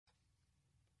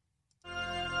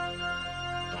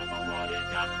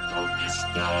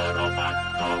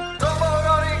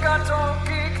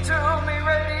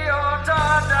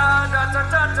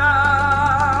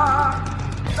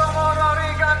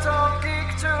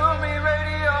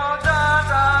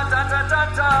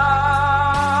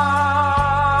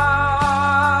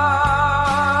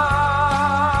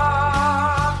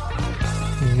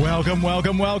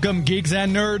Welcome, geeks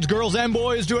and nerds, girls and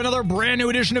boys, to another brand new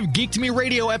edition of Geek to Me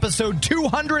Radio, episode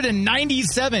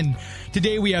 297.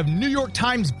 Today we have New York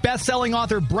Times best-selling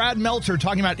author Brad Meltzer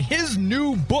talking about his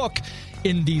new book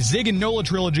in the Zig and Nola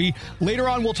trilogy. Later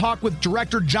on, we'll talk with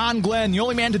director John Glen, the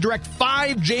only man to direct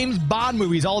 5 James Bond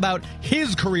movies, all about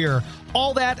his career.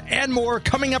 All that and more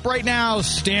coming up right now.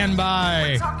 Stand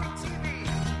by. We're talking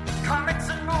TV, comics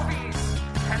and movies,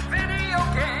 and video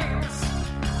games.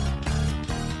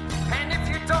 And if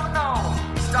you don't know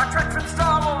Star Trek and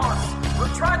Star Wars,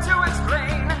 we'll try to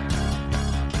explain.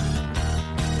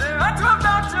 There are 12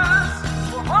 doctors,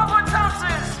 4 Hogwarts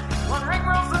houses, 1 ring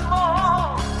rules and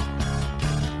more.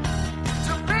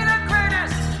 To be the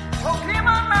greatest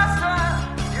Pokemon master,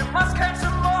 you must catch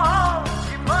them all.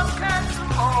 You must catch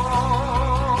them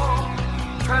all.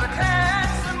 Try to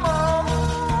catch them all.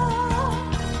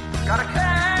 Gotta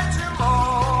catch them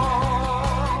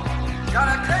all.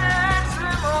 Gotta catch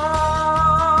them all.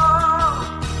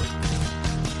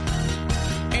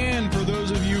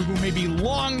 Maybe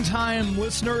long-time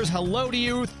listeners, hello to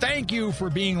you. Thank you for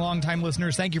being long-time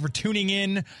listeners. Thank you for tuning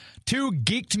in to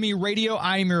Geek to Me Radio.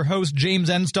 I am your host, James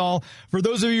Enstall. For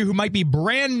those of you who might be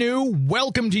brand new,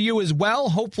 welcome to you as well.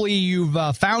 Hopefully you've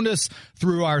found us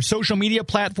through our social media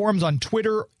platforms on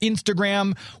Twitter,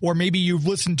 Instagram, or maybe you've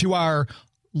listened to our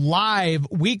live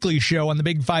weekly show on the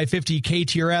Big 550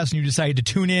 KTRS and you decided to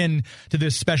tune in to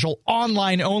this special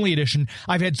online only edition.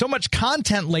 I've had so much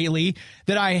content lately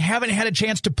that I haven't had a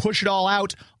chance to push it all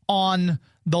out on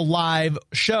the live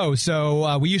show.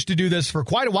 So we used to do this for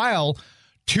quite a while,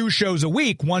 2 shows a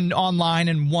week, 1 online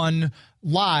and 1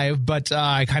 live, but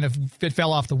it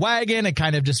fell off the wagon. It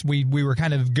kind of just, we were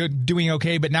kind of doing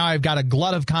okay, but now I've got a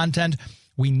glut of content.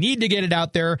 We need to get it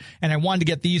out there, and I wanted to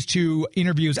get these 2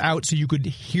 interviews out so you could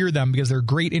hear them because they're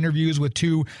great interviews with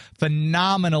 2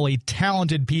 phenomenally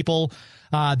talented people.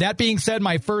 That being said,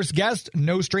 my first guest,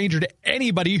 no stranger to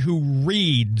anybody who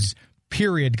reads,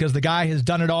 period, because the guy has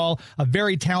done it all. A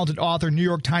very talented author, New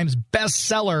York Times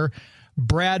bestseller,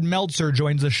 Brad Meltzer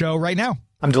joins the show right now.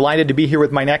 I'm delighted to be here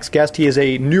with my next guest. He is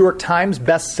a New York Times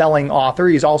best-selling author.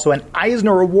 He's also an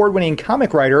Eisner Award-winning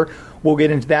comic writer. We'll get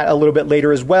into that a little bit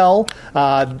later as well.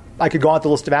 I could go on with the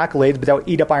list of accolades, but that would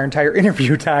eat up our entire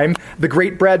interview time. The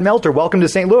great Brad Meltzer, welcome to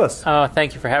St. Louis.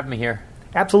 Thank you for having me here.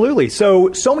 Absolutely. So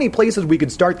many places we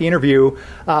could start the interview.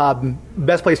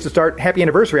 Best place to start, happy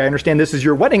anniversary. I understand this is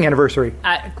your wedding anniversary.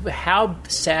 How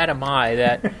sad am I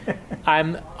that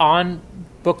I'm on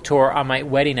book tour on my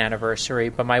wedding anniversary,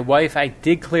 but my wife, I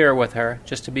did clear with her,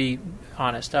 just to be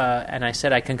honest, and I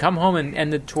said I can come home and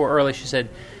end the tour early. She said,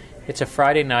 it's a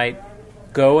Friday night,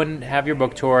 go and have your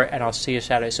book tour, and I'll see you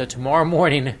Saturday. So tomorrow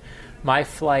morning, my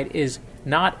flight is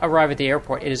not arrive at the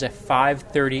airport. It is a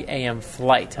 5:30 a.m.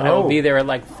 flight. I will be there at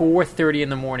like 4:30 in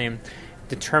the morning,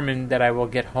 determined that I will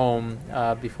get home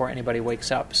before anybody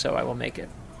wakes up, so I will make it.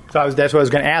 So that's what I was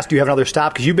going to ask. Do you have another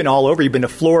stop? Because you've been all over. You've been to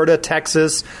Florida,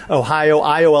 Texas, Ohio,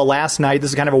 Iowa last night. This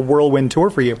is kind of a whirlwind tour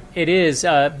for you. It is.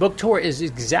 Book tour is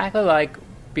exactly like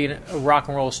being a rock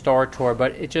and roll star tour,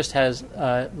 but it just has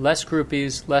less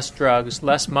groupies, less drugs,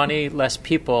 less money, less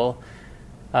people,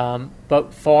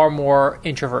 but far more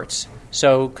introverts.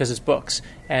 So, because it's books,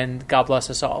 and God bless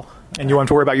us all. And you won't have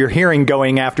to worry about your hearing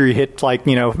going after you hit,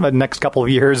 the next couple of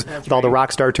years with all the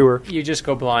rock star tour. You just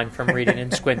go blind from reading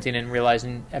and squinting and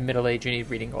realizing at middle age you need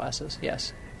reading glasses,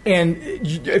 yes. And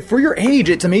for your age,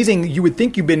 it's amazing. You would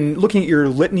think you've been looking at your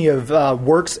litany of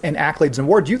works and accolades and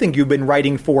awards. You think you've been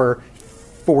writing for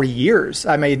 40 years.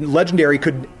 I mean, Legendary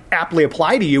could aptly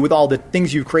apply to you with all the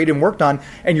things you've created and worked on,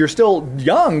 and you're still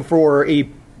young for a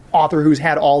author who's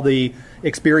had all the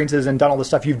experiences and done all the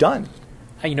stuff you've done.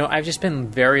 I've just been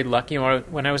very lucky.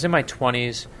 When I was in my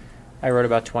 20s, I wrote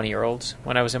about 20-year-olds.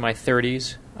 When I was in my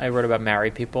 30s, I wrote about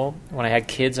married people. When I had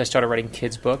kids, I started writing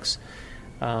kids' books.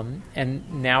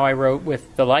 And now I wrote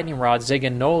with the lightning rod. Zig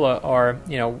and Nola are,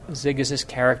 Zig is this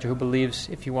character who believes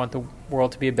if you want the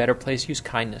world to be a better place, use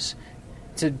kindness.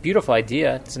 It's a beautiful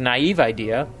idea. It's a naive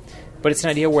idea, but it's an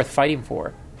idea worth fighting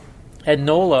for. And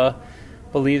Nola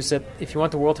believes that if you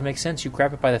want the world to make sense, you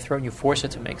grab it by the throat and you force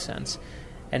it to make sense.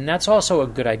 And that's also a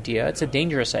good idea. It's a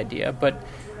dangerous idea, but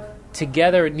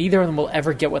together, neither of them will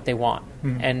ever get what they want.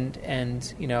 Mm-hmm.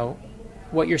 And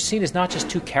what you're seeing is not just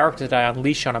 2 characters that I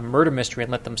unleash on a murder mystery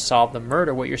and let them solve the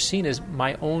murder. What you're seeing is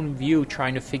my own view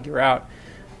trying to figure out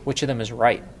which of them is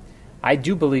right. I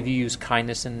do believe you use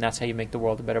kindness, and that's how you make the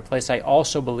world a better place. I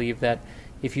also believe that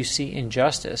if you see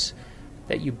injustice,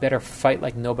 that you better fight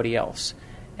like nobody else.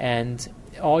 And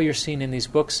all you're seeing in these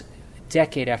books,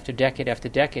 decade after decade after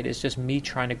decade, is just me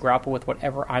trying to grapple with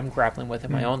whatever I'm grappling with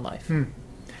in my own life.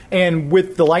 And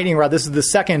with the lightning rod, this is the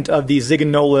second of the Zig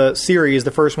and Nola series.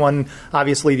 The first one,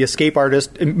 obviously, The Escape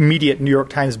Artist, immediate New York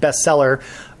Times bestseller.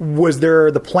 Was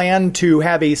there the plan to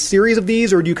have a series of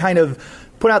these, or do you kind of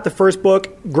put out the first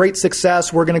book, great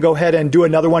success, we're going to go ahead and do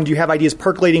another one? Do you have ideas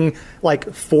percolating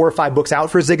like 4 or 5 books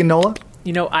out for Zig and Nola?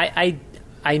 You know,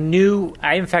 I knew,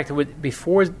 in fact,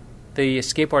 before The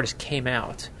Escape Artist came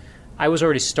out, I had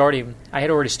already started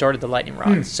the lightning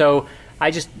rod. So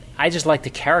I just like the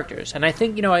characters. And I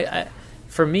think, you know,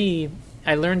 for me,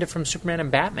 I learned it from Superman and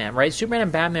Batman, right? Superman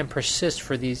and Batman persist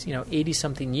for these,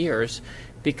 80-something years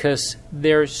because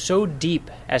they're so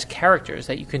deep as characters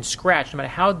that you can scratch. No matter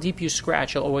how deep you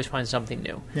scratch, you'll always find something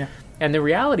new. Yeah. And the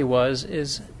reality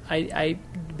is I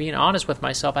being honest with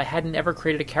myself, I hadn't ever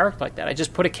created a character like that. I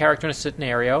just put a character in a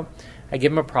scenario, I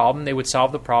give them a problem, they would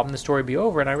solve the problem, the story would be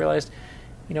over, and I realized,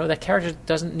 that character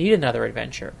doesn't need another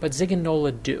adventure. But Zig and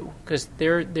Nola do, because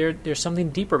there's something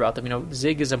deeper about them.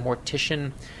 Zig is a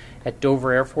mortician at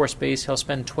Dover Air Force Base. He'll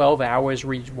spend 12 hours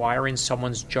rewiring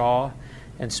someone's jaw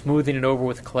and smoothing it over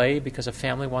with clay because a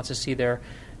family wants to see their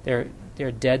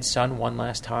dead son one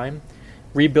last time.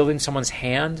 Rebuilding someone's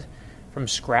hand from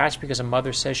scratch because a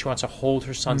mother says she wants to hold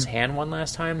her son's hand one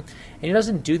last time. And he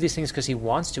doesn't do these things because he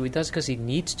wants to. He does it because he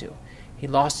needs to. He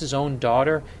lost his own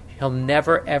daughter. He'll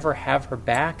never, ever have her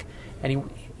back.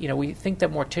 And we think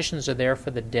that morticians are there for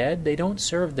the dead. They don't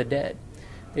serve the dead.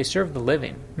 They serve the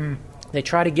living. They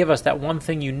try to give us that one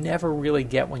thing you never really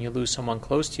get when you lose someone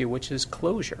close to you, which is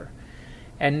closure.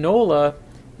 And Nola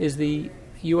is the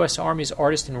U.S. Army's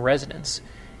artist in residence.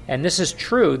 And this is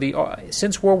true.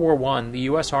 Since World War I, the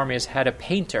U.S. Army has had a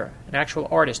painter, an actual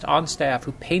artist on staff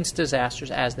who paints disasters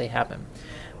as they happen.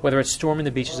 Whether it's storming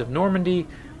the beaches of Normandy,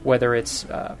 whether it's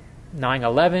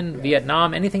 9/11,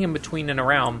 Vietnam, anything in between and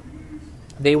around,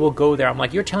 they will go there. I'm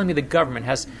like, you're telling me the government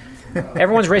has...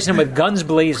 Everyone's racing in with guns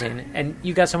blazing, and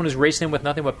you got someone who's racing in with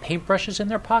nothing but paintbrushes in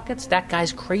their pockets? That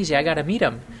guy's crazy. I got to meet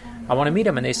him. I want to meet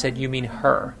him. And they said, you mean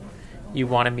her. You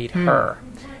want to meet her.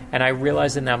 And I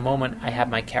realized in that moment I have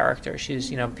my character.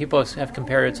 She's, people have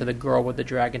compared her to the girl with the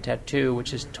dragon tattoo,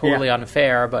 which is totally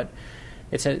unfair, but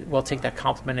we'll take that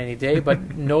compliment any day.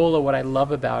 But Nola, what I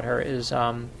love about her is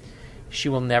she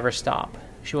will never stop.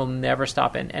 She will never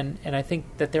stop. And I think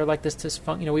that they're like this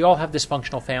we all have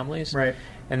dysfunctional families. Right.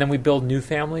 And then we build new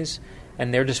families,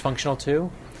 and they're dysfunctional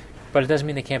too. But it doesn't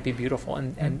mean they can't be beautiful.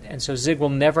 And so Zig will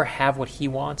never have what he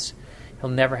wants. He'll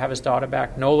never have his daughter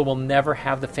back. Nola will never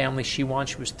have the family she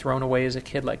wants. She was thrown away as a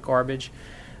kid like garbage.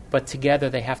 But together,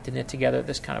 they have to knit together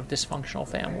this kind of dysfunctional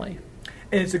family.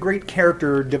 And it's a great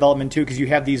character development, too, because you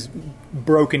have these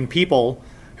broken people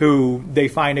who they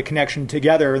find a connection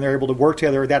together and they're able to work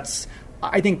together.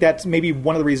 I think that's maybe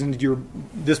one of the reasons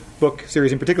this book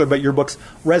series in particular, but your books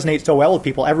resonate so well with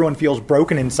people. Everyone feels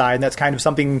broken inside, and that's kind of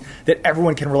something that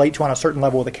everyone can relate to on a certain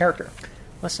level with a character.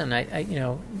 Listen,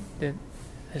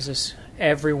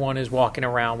 everyone is walking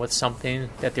around with something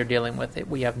that they're dealing with that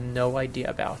we have no idea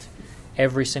about.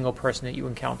 Every single person that you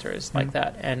encounter is like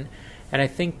that. And I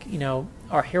think,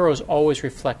 our heroes always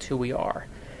reflect who we are.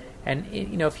 And,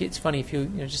 it's funny, if you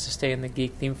just to stay in the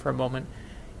geek theme for a moment,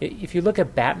 if you look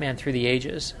at Batman through the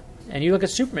ages, and you look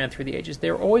at Superman through the ages,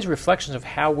 they're always reflections of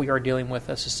how we are dealing with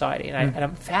a society. And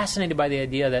I'm fascinated by the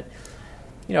idea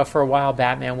that, for a while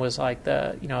Batman was like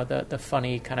the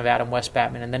funny kind of Adam West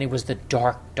Batman, and then he was the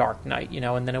dark Knight,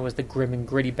 and then it was the grim and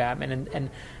gritty Batman. And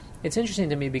it's interesting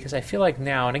to me because I feel like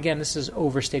now, and again, this is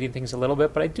overstating things a little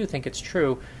bit, but I do think it's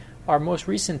true, our most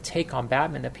recent take on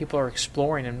Batman that people are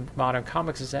exploring in modern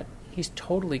comics is that he's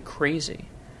totally crazy.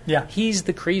 Yeah. He's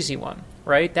the crazy one,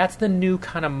 right? That's the new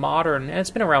kind of modern, and it's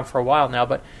been around for a while now,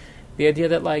 but the idea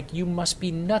that, you must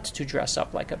be nuts to dress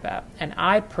up like a bat. And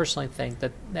I personally think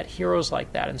that heroes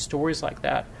like that and stories like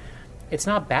that, it's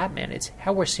not Batman, it's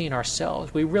how we're seeing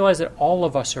ourselves. We realize that all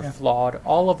of us are flawed,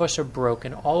 all of us are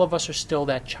broken, all of us are still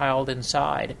that child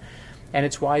inside. And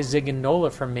it's why Zig and Nola,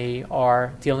 for me,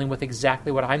 are dealing with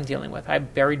exactly what I'm dealing with. I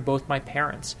buried both my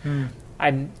parents.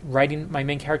 I'm writing, my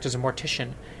main character is a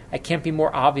mortician. I can't be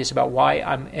more obvious about why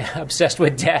I'm obsessed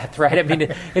with death, right? I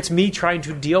mean, it's me trying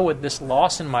to deal with this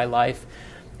loss in my life,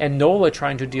 and Nola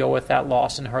trying to deal with that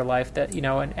loss in her life, that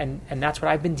and that's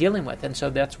what I've been dealing with. And so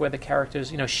that's where the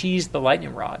characters, she's the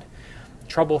lightning rod.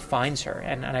 Trouble finds her,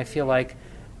 and I feel like,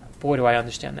 boy, do I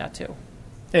understand that too.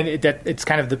 And it's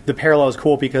kind of the parallel is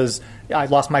cool because I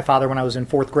lost my father when I was in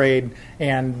 4th grade,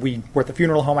 and we were at the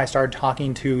funeral home. I started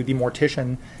talking to the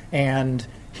mortician, and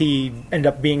he ended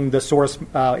up being the source.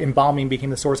 Embalming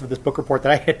became the source of this book report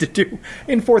that I had to do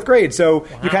in 4th grade. So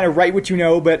you kind of write what you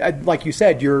know, but like you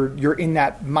said, you're in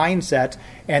that mindset,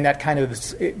 and that kind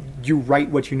of you write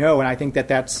what you know. And I think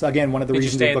that's again one of the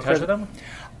reasons. Did you stay in touch with him?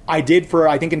 I did for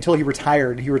I think until he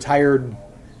retired. He retired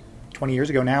 20 years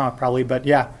ago now, probably, but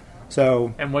yeah.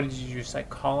 So. And what did you just like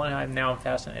call him? I'm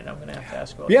fascinated. I'm going to have to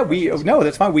ask. Yeah, no,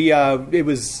 that's fine.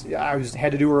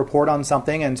 Had to do a report on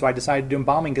something, and so I decided to do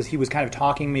embalming because he was kind of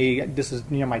talking me. This is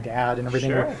my dad and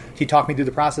everything. Sure. He talked me through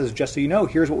the process. Just so you know,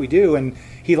 here's what we do, and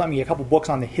he lent me a couple books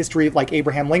on the history of like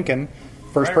Abraham Lincoln,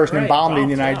 first person embalmed in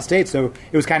the United States. So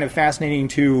it was kind of fascinating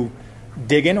to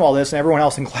dig into all this, and everyone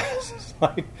else in class is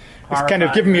like, it's kind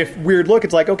of giving me a weird look.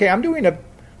 It's like, okay, I'm doing a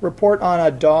report on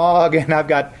a dog, and I've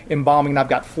got embalming, and I've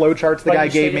got flow charts the guy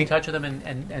gave me. You stayed in touch with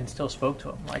him and still spoke to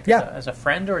him, like as a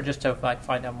friend, or just to like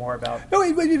find out more about? No,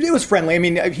 it was friendly. I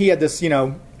mean, he had this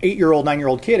 8-year-old,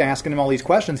 9-year-old kid asking him all these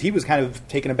questions. He was kind of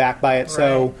taken aback by it. Right.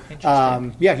 So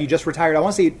he just retired. I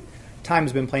want to say time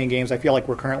has been playing games. I feel like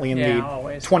we're currently in the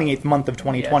 28th month of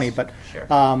 2020. Yes, but sure.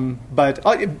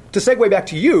 To segue back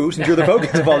to you, since you're the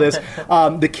focus of all this,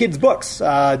 the kids' books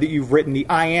that you've written, the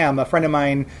I Am, a friend of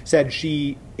mine said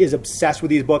she is obsessed with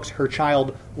these books. Her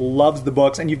child loves the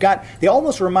books. And they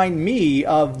almost remind me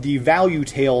of the Value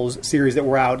Tales series that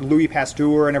were out, Louis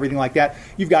Pasteur and everything like that.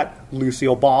 You've got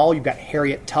Lucille Ball, you've got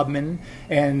Harriet Tubman,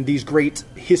 and these great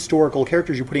historical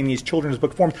characters you're putting in these children's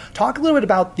book forms. Talk a little bit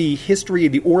about the history,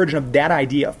 the origin of that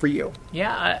idea for you.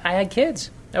 Yeah, I had kids.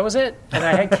 That was it. And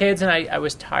I had kids, and I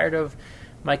was tired of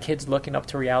my kids looking up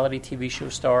to reality TV show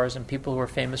stars and people who are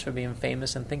famous for being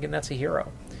famous and thinking that's a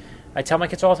hero. I tell my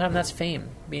kids all the time that's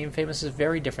fame. Being famous is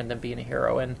very different than being a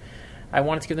hero, and I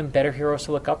wanted to give them better heroes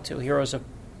to look up to, heroes of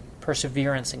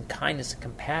perseverance and kindness and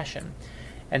compassion.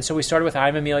 And so we started with I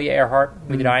Am Amelia Earhart.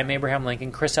 We did I Am Abraham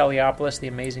Lincoln. Chris Eliopoulos, the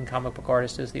amazing comic book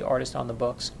artist, is the artist on the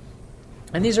books.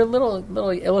 And these are little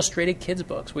illustrated kids'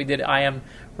 books. We did I Am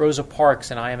Rosa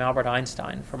Parks and I Am Albert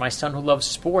Einstein. For my son who loves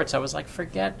sports, I was like,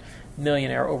 forget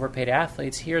millionaire overpaid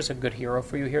athletes. Here's a good hero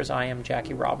for you. Here's I Am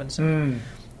Jackie Robinson.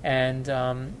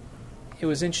 And it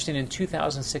was interesting in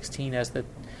 2016 as the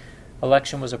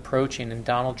election was approaching and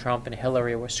Donald Trump and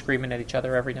Hillary were screaming at each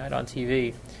other every night on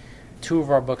TV, 2 of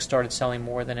our books started selling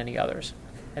more than any others.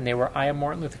 And they were I Am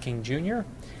Martin Luther King Jr.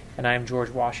 and I Am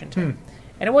George Washington.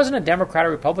 And it wasn't a Democrat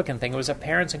or Republican thing. It was that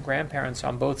parents and grandparents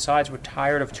on both sides were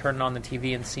tired of turning on the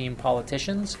TV and seeing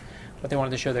politicians, but they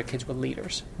wanted to show their kids were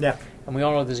leaders. Yeah. And we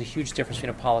all know there's a huge difference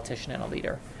between a politician and a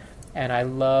leader. And I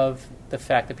love the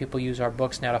fact that people use our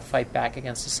books now to fight back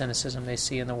against the cynicism they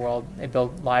see in the world. They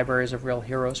build libraries of real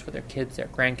heroes for their kids, their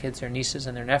grandkids, their nieces,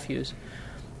 and their nephews.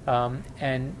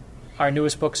 And our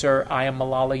newest books are I Am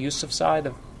Malala Yousafzai,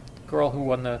 the girl who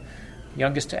won the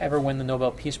youngest to ever win the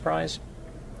Nobel Peace Prize.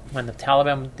 When the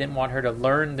Taliban didn't want her to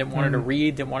learn, didn't want her to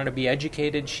read, didn't want her to be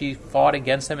educated, she fought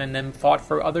against them and then fought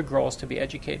for other girls to be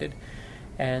educated.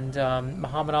 And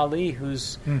Muhammad Ali, who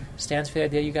stands for the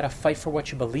idea you got to fight for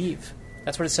what you believe.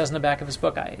 That's what it says in the back of his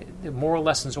book. The moral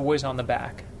lesson's always on the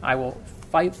back. I will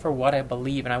fight for what I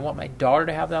believe, and I want my daughter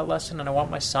to have that lesson, and I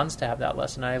want my sons to have that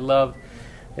lesson. And I love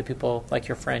that people like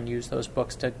your friend use those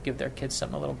books to give their kids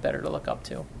something a little better to look up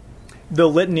to. The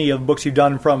litany of books you've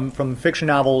done from fiction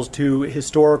novels to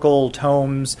historical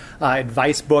tomes,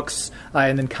 advice books,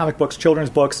 and then comic books,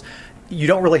 children's books, you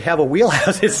don't really have a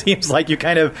wheelhouse. It seems like you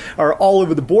kind of are all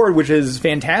over the board, which is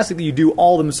fantastic that you do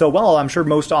all of them so well. I'm sure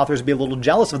most authors would be a little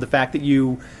jealous of the fact that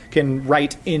you can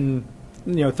write in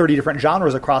 30 different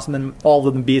genres across them and all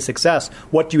of them be a success.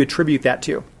 What do you attribute that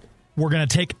to? We're going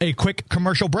to take a quick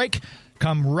commercial break,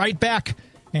 come right back,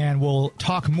 and we'll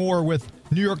talk more with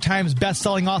New York Times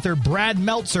bestselling author Brad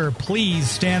Meltzer.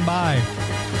 Please stand by.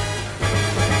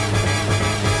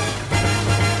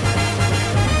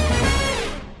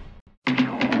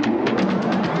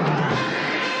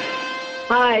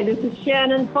 Hi, this is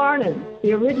Shannon Farnan,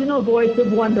 the original voice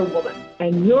of Wonder Woman,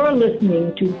 and you're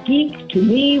listening to Geek to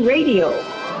Me Radio.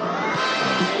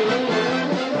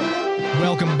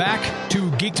 Welcome back to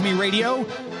Geek to Me Radio.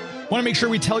 Want to make sure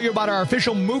we tell you about our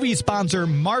official movie sponsor,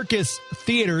 Marcus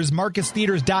Theaters.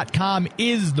 MarcusTheaters.com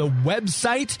is the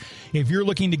website. If you're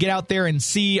looking to get out there and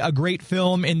see a great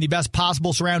film in the best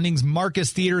possible surroundings,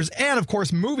 Marcus Theaters and, of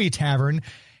course, Movie Tavern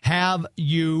have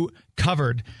you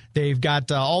covered. They've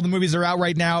got all the movies that are out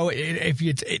right now.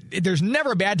 There's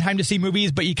never a bad time to see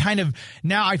movies, but you kind of,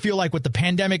 now I feel like with the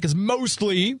pandemic is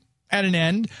mostly at an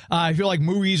end. I feel like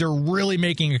movies are really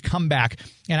making a comeback.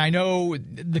 And I know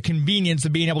the convenience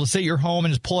of being able to sit at your home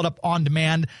and just pull it up on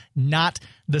demand, not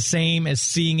the same as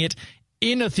seeing it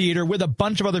in a theater with a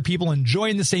bunch of other people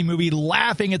enjoying the same movie,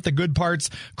 laughing at the good parts,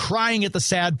 crying at the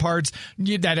sad parts,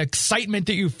 that excitement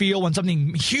that you feel when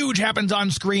something huge happens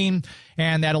on screen,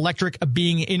 and that electric of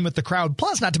being in with the crowd.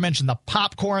 Plus, not to mention the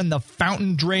popcorn, the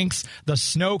fountain drinks, the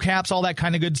snow caps, all that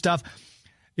kind of good stuff.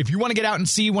 If you want to get out and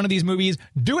see one of these movies,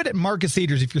 do it at Marcus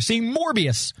Theaters. If you're seeing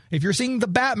Morbius, if you're seeing The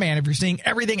Batman, if you're seeing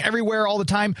everything everywhere all the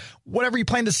time, whatever you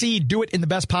plan to see, do it in the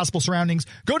best possible surroundings.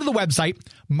 Go to the website,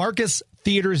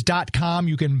 marcustheaters.com.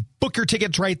 You can book your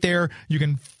tickets right there. You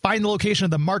can find the location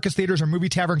of the Marcus Theaters or Movie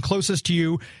Tavern closest to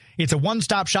you. It's a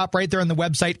one-stop shop right there on the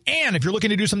website. And if you're looking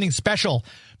to do something special,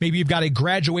 maybe you've got a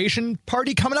graduation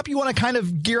party coming up you want to kind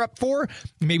of gear up for,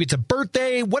 maybe it's a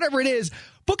birthday, whatever it is,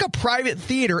 book a private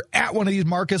theater at one of these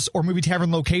Marcus or Movie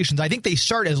Tavern locations. I think they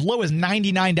start as low as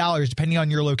 $99 depending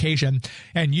on your location,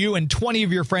 and you and 20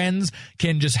 of your friends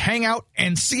can just hang out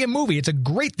and see a movie. It's a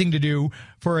great thing to do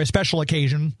for a special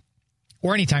occasion.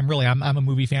 Or anytime, really. I'm a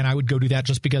movie fan. I would go do that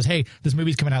just because, hey, this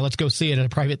movie's coming out. Let's go see it at a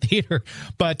private theater.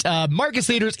 But Marcus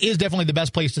Theaters is definitely the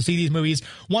best place to see these movies.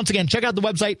 Once again, check out the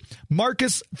website,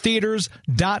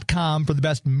 marcustheaters.com, for the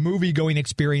best movie-going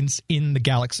experience in the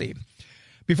galaxy.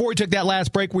 Before we took that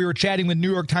last break, we were chatting with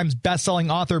New York Times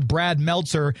bestselling author Brad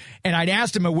Meltzer, and I'd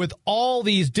asked him, with all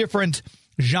these different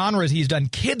genres, he's done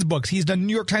kids books, he's done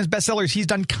New York Times bestsellers, he's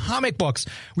done comic books.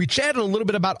 We chatted a little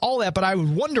bit about all that, but I was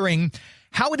wondering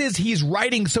how it is he's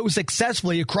writing so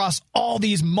successfully across all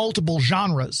these multiple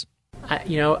genres.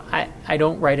 I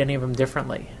don't write any of them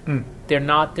differently. They're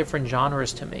not different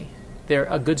genres to me.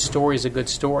 A good story is a good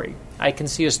story. I can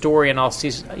see a story, and I'll see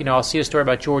a story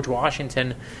about George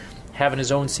Washington having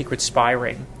his own secret spy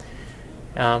ring,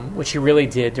 which he really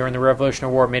did during the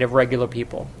Revolutionary War, made of regular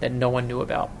people that no one knew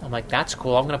about. I'm like, that's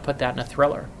cool. I'm going to put that in a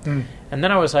thriller. And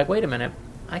then I was like, wait a minute.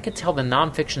 I could tell the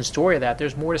nonfiction story of that.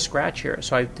 There's more to scratch here.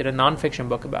 So I did a nonfiction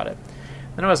book about it.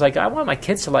 Then I was like, I want my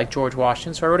kids to like George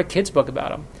Washington, so I wrote a kids book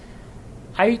about him.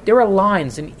 There are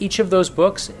lines in each of those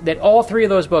books that all three of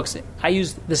those books, I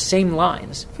used the same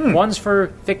lines. One's for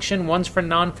fiction, one's for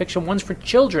nonfiction, one's for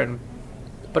children.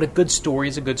 But a good story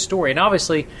is a good story. And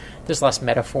obviously, there's less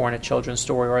metaphor in a children's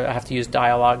story, or I have to use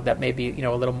dialogue that may be,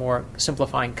 a little more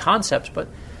simplifying concepts, but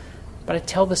I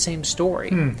tell the same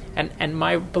story. And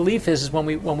my belief is when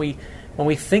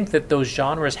we think that those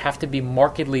genres have to be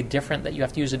markedly different, that you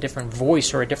have to use a different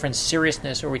voice or a different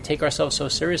seriousness, or we take ourselves so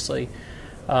seriously,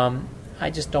 I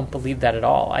just don't believe that at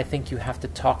all. I think you have to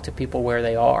talk to people where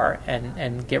they are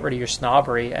and get rid of your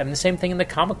snobbery. And the same thing in the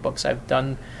comic books. I've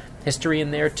done history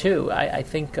in there too. I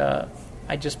think I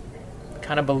just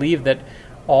kind of believe that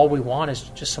all we want is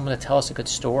just someone to tell us a good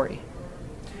story.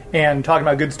 And talking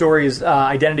about good stories,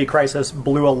 Identity Crisis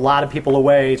blew a lot of people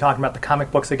away, talking about the comic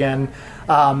books again.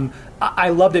 I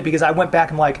loved it because I went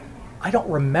back and I don't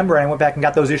remember. And I went back and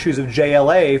got those issues of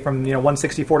JLA from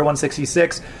 164 to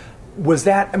 166. Was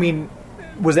that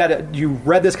you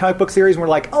read this comic book series and were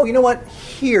like, oh, you know what?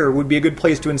 Here would be a good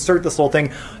place to insert this little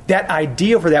thing. That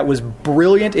idea for that was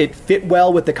brilliant. It fit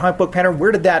well with the comic book pattern.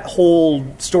 Where did that whole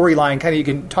storyline you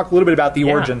can talk a little bit about the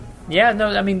origin? Yeah, no,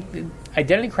 I mean,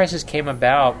 Identity Crisis came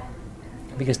about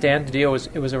because Dan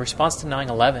DiDio, it was a response to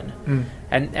 9/11.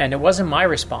 And it wasn't my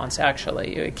response,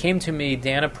 actually. It came to me,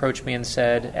 Dan approached me and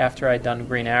said, after I'd done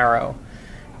Green Arrow,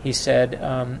 he said,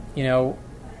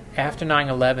 after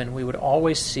 9/11, we would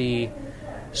always see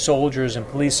soldiers and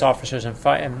police officers and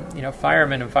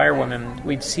firemen and firewomen.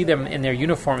 We'd see them in their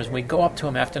uniforms, and we'd go up to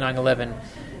them after 9/11.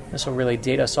 This will really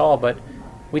date us all, but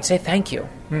we'd say thank you.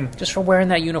 Just for wearing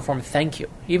that uniform, thank you.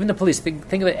 Even the police,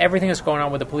 think of everything that's going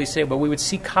on with the police today, but we would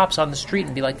see cops on the street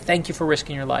and be like, thank you for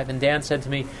risking your life. And Dan said to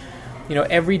me,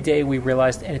 every day we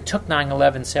realized, and it took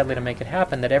 9/11 sadly to make it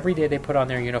happen, that every day they put on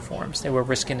their uniforms, they were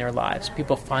risking their lives.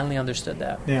 People finally understood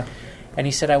that. Yeah. And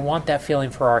he said, I want that feeling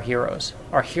for our heroes.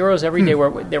 Our heroes every day,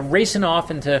 they're racing off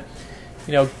into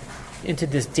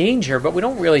this danger, but we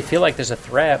don't really feel like there's a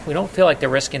threat. We don't feel like they're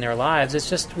risking their lives. It's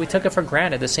just we took it for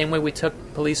granted, the same way we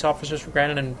took police officers for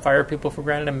granted and fire people for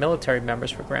granted and military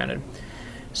members for granted.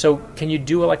 So can you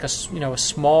do a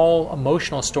small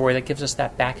emotional story that gives us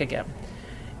that back again?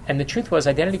 And the truth was,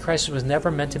 Identity Crisis was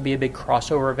never meant to be a big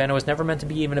crossover event. It was never meant to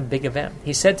be even a big event.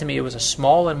 He said to me it was a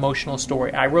small emotional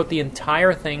story. I wrote the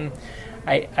entire thing.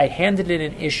 I handed it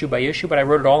in issue by issue, but I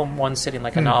wrote it all in one sitting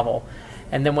like a novel.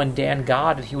 And then when Dan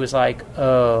got it, he was like,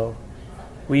 "Oh,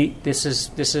 this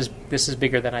is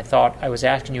bigger than I thought I was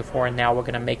asking you for, and now we're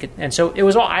going to make it." And so it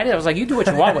was all I did. I was like, "You do what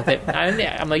you want with it."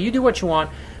 I'm like, "You do what you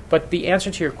want." But the answer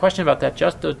to your question about that,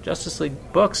 Justice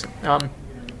League books,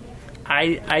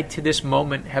 I to this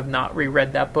moment have not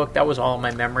reread that book. That was all in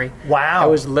my memory.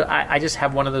 Wow. I just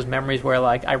have one of those memories where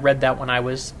like I read that when I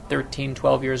was 13,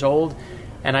 12 years old,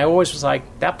 and I always was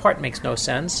like, that part makes no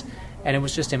sense. And it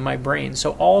was just in my brain.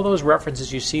 So all those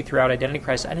references you see throughout Identity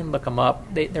Crisis, I didn't look them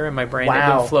up. They're in my brain. Wow.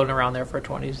 They've been floating around there for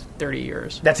 20, 30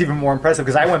 years. That's even more impressive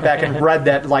because I went back and read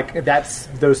that, like, that's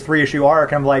those 3-issue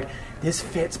arc, and I'm like, this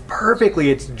fits perfectly.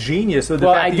 It's genius. So the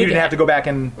fact that you didn't have to go back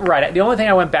and... Right. The only thing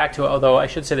I went back to, although I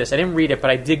should say this, I didn't read it,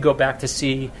 but I did go back to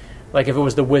see, like, if it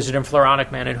was the Wizard and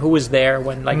Floronic Man and who was there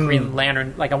when, like, Green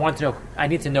Lantern... Like, I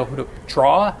need to know who to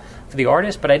draw for the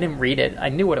artist, but I didn't read it. I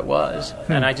knew what it was.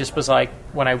 And I just was like,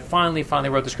 when I finally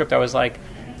wrote the script, I was like,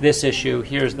 this issue,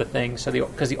 here's the thing. So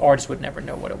because the artist would never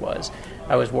know what it was.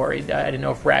 I was worried. I didn't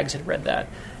know if Rags had read that.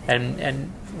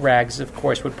 And Rags, of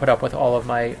course, would put up with all of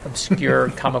my obscure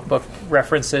comic book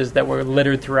references that were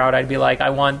littered throughout. I'd be like, I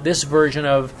want this version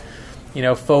of,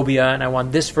 Phobia, and I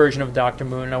want this version of Dr.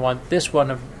 Moon, and I want this one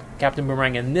of Captain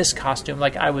Boomerang in this costume.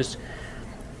 Like, I was...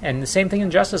 And the same thing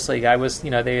in Justice League. I was,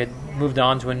 they had moved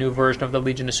on to a new version of the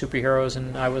Legion of Superheroes,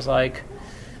 and I was like,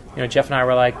 Jeff and I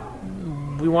were like,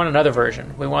 we want another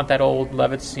version. We want that old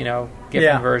Levitz,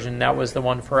 Giffen version. That was the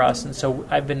one for us. And so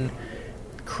I've been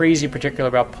crazy particular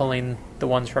about pulling the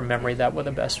ones from memory that were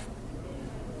the best.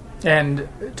 And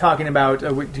talking about,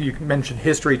 you mentioned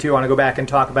history too. I want to go back and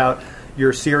talk about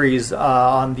your series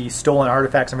on the stolen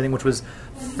artifacts and everything, which was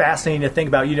fascinating to think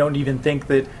about. You don't even think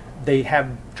that they have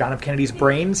John F. Kennedy's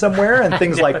brain somewhere and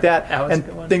things like that,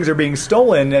 and things are being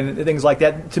stolen and things like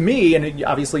that. To me, and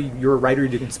obviously you're a writer, you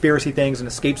do conspiracy things and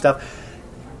escape stuff,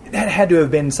 that had to have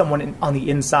been someone on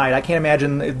the inside. I can't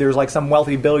imagine there's like some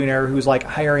wealthy billionaire who's like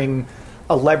hiring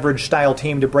a leverage style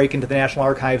team to break into the National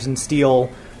Archives and steal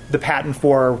the patent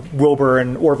for Wilbur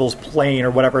and Orville's plane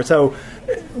or whatever. So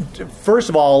first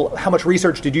of all, how much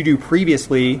research did you do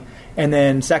previously? And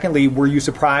then secondly, were you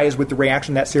surprised with the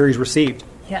reaction that series received?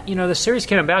 Yeah, the series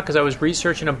came about because I was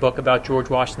researching a book about George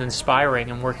Washington's spying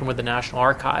and working with the National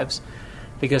Archives,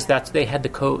 because they had the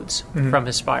codes from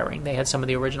his spying. They had some of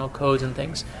the original codes and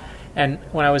things. And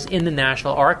when I was in the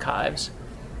National Archives,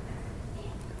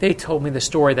 they told me the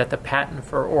story that the patent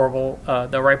for Orville,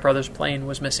 the Wright brothers' plane,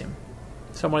 was missing.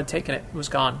 Someone had taken it. It was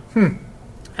gone.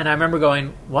 And I remember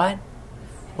going, what?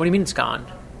 What do you mean it's gone?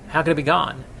 How could it be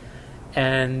gone?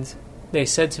 And they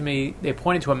said to me, they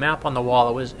pointed to a map on the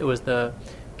wall. It was the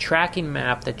tracking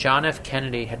map that John F.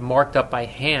 Kennedy had marked up by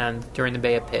hand during the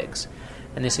Bay of Pigs.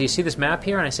 And they said, you see this map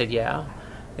here? And I said, yeah.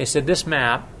 They said this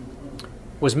map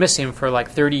was missing for like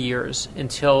 30 years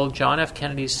until John F.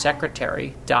 Kennedy's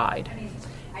secretary died.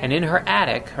 And in her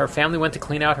attic, her family went to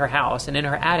clean out her house, and in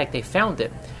her attic they found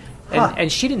it.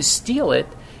 And she didn't steal it.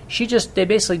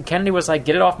 Kennedy was like,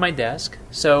 get it off my desk.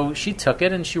 So she took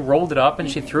it and she rolled it up and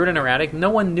she threw it in her attic. No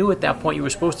one knew at that point you were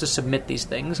supposed to submit these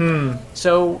things.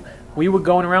 So we were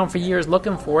going around for years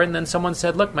looking for it, and then someone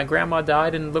said, look, my grandma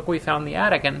died and look what we found in the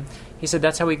attic. And he said,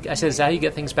 I said, is that how you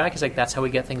get things back? He's like, that's how we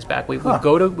get things back. We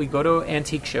go to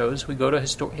antique shows, we go to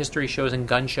history shows and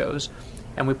gun shows,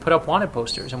 and we put up wanted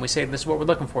posters and we say, this is what we're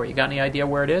looking for. You got any idea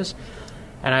where it is?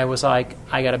 And I was like,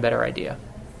 I got a better idea.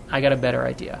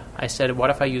 I said, what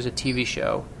if I use a TV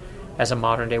show as a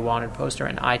modern-day wanted poster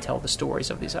and I tell the stories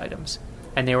of these items?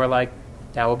 And they were like,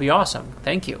 that would be awesome.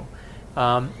 Thank you.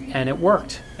 And it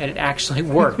worked. And it actually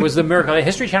worked. It was the miracle. The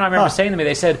History Channel, I remember saying to me,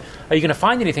 they said, are you going to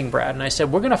find anything, Brad? And I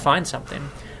said, we're going to find something.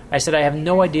 I said, I have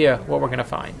no idea what we're going to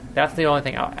find. That's the only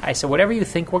thing. I said, whatever you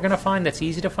think we're going to find that's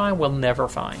easy to find, we'll never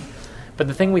find. But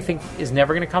the thing we think is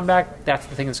never going to come back, that's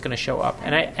the thing that's going to show up.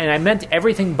 And I meant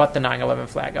everything but the 9/11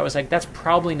 flag. I was like, that's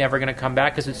probably never going to come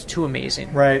back because it's too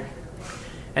amazing. Right.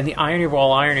 And the irony of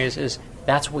all ironies is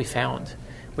that's what we found.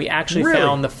 We actually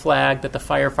found the flag that the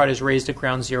firefighters raised at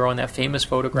Ground Zero in that famous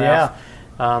photograph.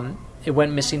 Yeah. It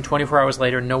went missing 24 hours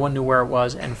later. No one knew where it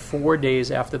was. And 4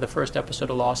 days after the first episode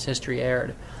of Lost History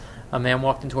aired, a man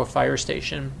walked into a fire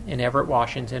station in Everett,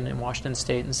 Washington, in Washington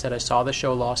State, and said, I saw the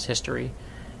show Lost History,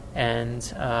 and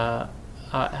I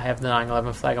have the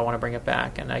 9/11 flag. I want to bring it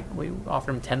back. And we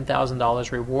offered him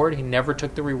 $10,000 reward. He never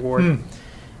took the reward.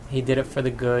 He did it for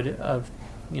the good of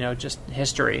just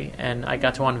history. And I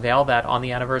got to unveil that on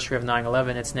the anniversary of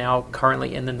 9/11. It's now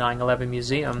currently in the 9/11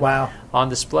 Museum on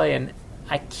display. And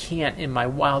I can't, in my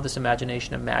wildest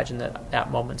imagination, imagine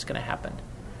that moment's going to happen.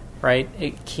 Right?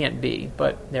 It can't be,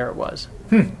 but there it was.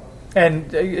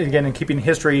 And again, in keeping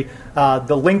history,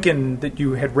 the Lincoln that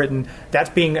you had written, that's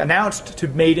being announced to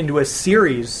be made into a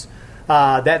series.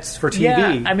 That's for TV.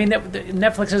 Yeah, I mean,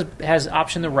 Netflix has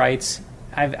optioned the rights.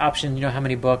 I've optioned, how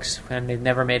many books, and they've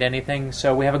never made anything.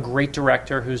 So we have a great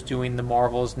director who's doing the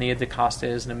Marvels. Nia DaCosta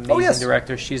is an amazing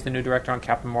director. She's the new director on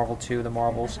Captain Marvel 2, The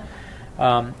Marvels.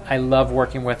 I love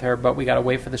working with her, but we got to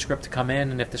wait for the script to come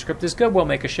in, and if the script is good, we'll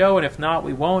make a show, and if not,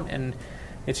 we won't. And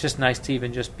it's just nice to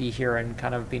even just be here and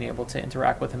kind of being able to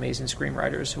interact with amazing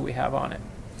screenwriters who we have on it.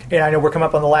 And I know we're coming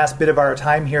up on the last bit of our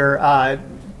time here,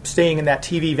 staying in that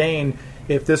TV vein.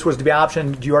 If this was to be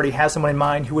optioned, do you already have someone in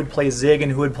mind who would play Zig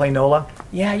and who would play Nola?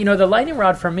 Yeah, the lightning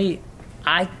rod for me,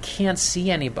 I can't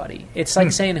see anybody. It's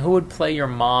like saying who would play your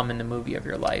mom in the movie of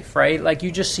your life, right? Like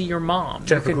you just see your mom.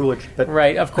 Jennifer Coolidge.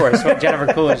 Right, of course. Well,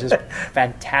 Jennifer Coolidge is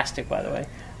fantastic, by the way.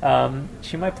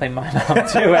 She might play my mom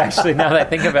too, actually, now that I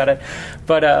think about it.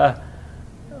 But,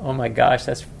 oh my gosh,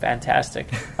 that's fantastic.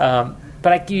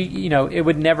 But it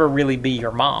would never really be your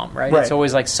mom, right? It's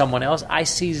always like someone else. I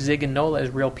see Zig and Nola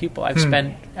as real people. I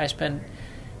spent 7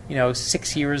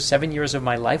 years of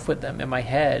my life with them in my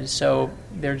head. So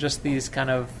they're just these kind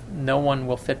of, no one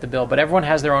will fit the bill. But everyone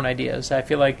has their own ideas. I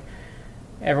feel like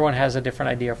everyone has a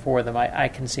different idea for them. I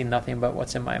can see nothing but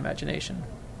what's in my imagination.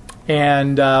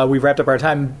 And we've wrapped up our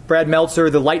time. Brad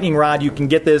Meltzer, The Lightning Rod. You can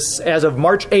get this as of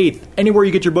March 8th. Anywhere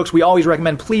you get your books, we always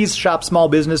recommend, please shop small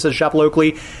businesses, shop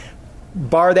locally.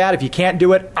 Bar that, if you can't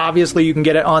do it, obviously you can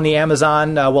get it on the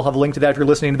Amazon. We'll have a link to that if you're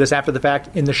listening to this after the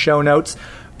fact in the show notes.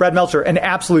 Brad Meltzer, an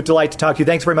absolute delight to talk to you.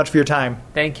 Thanks very much for your time.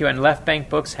 Thank you. And Left Bank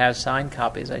Books has signed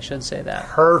copies. I should say that.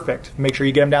 Perfect. Make sure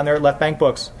you get them down there at Left Bank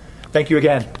Books. Thank you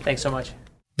again. Thanks so much.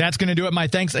 That's going to do it. My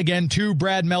thanks again to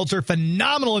Brad Meltzer.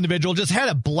 Phenomenal individual. Just had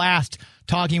a blast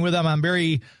talking with him. I'm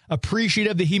very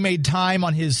appreciative that he made time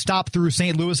on his stop through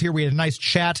St. Louis here. We had a nice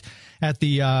chat at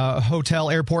the hotel,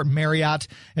 airport, Marriott,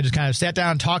 and just kind of sat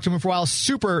down and talked to him for a while.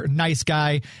 Super nice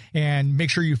guy. And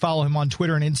make sure you follow him on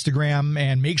Twitter and Instagram.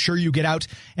 And make sure you get out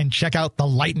and check out The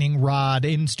Lightning Rod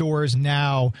in stores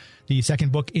now. The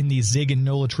second book in the Zig and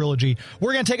Nola trilogy.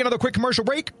 We're going to take another quick commercial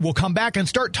break. We'll come back and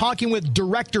start talking with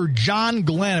director John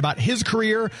Glen about his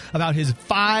career, about his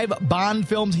 5 Bond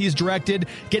films he's directed,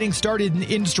 getting started in the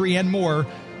industry, and more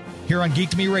here on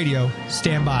Geek to Me Radio.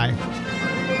 Stand by.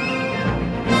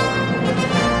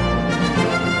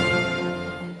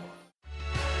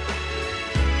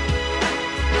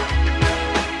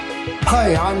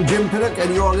 Hi, I'm Jim Pinnock,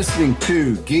 and you're listening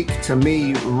to Geek to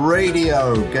Me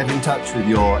Radio. Get in touch with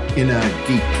your inner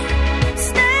geek.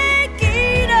 Snake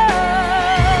Eater.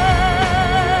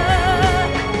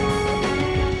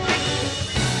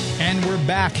 And we're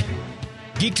back.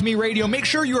 Geek to Me Radio. Make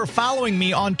sure you are following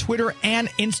me on Twitter and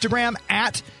Instagram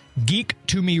at Geek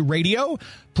to Me Radio.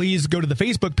 Please go to the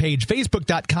Facebook page,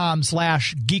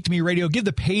 facebook.com/Geek to Me Radio. Give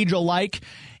the page a like.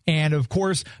 And, of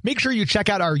course, make sure you check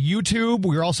out our YouTube.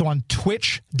 We're also on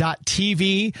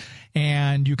twitch.tv,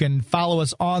 and you can follow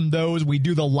us on those. We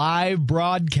do the live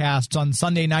broadcasts on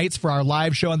Sunday nights for our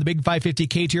live show on the Big 550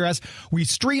 KTRS. We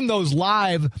stream those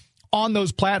live on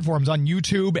those platforms, on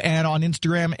YouTube and on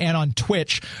Instagram and on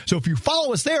Twitch. So if you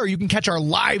follow us there, you can catch our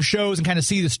live shows and kind of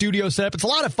see the studio setup. It's a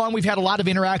lot of fun. We've had a lot of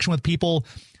interaction with people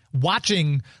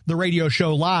watching the radio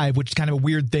show live, which is kind of a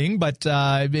weird thing, but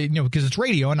because it's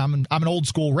radio, and I'm an old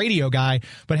school radio guy.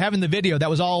 But having the video, that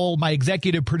was all my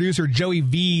executive producer Joey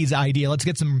V's idea. Let's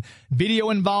get some video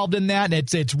involved in that,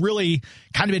 and it's really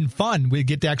kind of been fun. We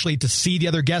get to actually to see the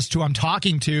other guests who I'm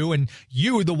talking to, and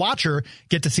you, the watcher,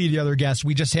 get to see the other guests.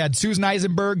 We just had Susan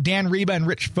Eisenberg, Dan Reba, and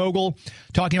Rich Fogel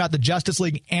talking about the Justice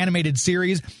League animated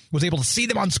series. Was able to see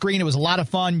them on screen. It was a lot of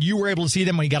fun. You were able to see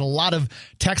them when you got a lot of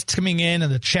texts coming in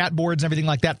and the chat boards and everything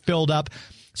like that filled up.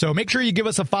 So make sure you give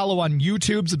us a follow on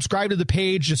YouTube. Subscribe to the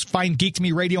page. Just find Geek to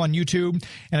Me Radio on YouTube.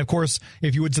 And, of course,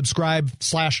 if you would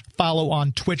subscribe/follow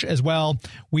on Twitch as well,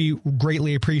 we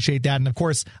greatly appreciate that. And, of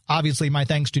course, obviously, my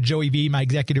thanks to Joey V, my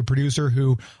executive producer,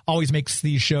 who always makes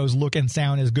these shows look and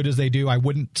sound as good as they do. I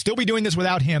wouldn't still be doing this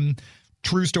without him.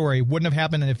 True story. Wouldn't have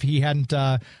happened if he hadn't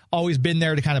always been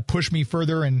there to kind of push me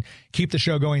further and keep the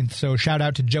show going. So shout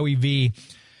out to Joey V.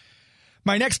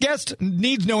 My next guest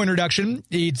needs no introduction.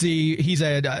 He's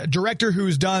a director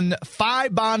who's done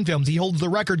 5 Bond films. He holds the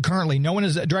record currently. No one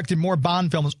has directed more Bond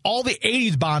films. All the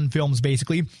 80s Bond films,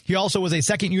 basically. He also was a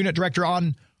second unit director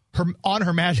on Her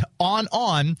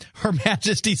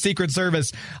Majesty's Secret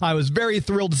Service. I was very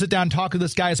thrilled to sit down and talk to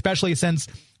this guy, especially since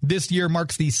this year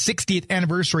marks the 60th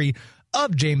anniversary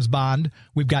of James Bond.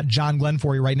 We've got John Glen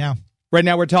for you right now. Right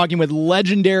now we're talking with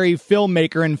legendary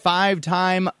filmmaker and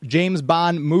 5-time James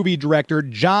Bond movie director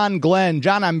John Glen.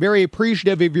 John, I'm very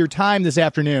appreciative of your time this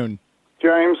afternoon.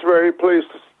 James, very pleased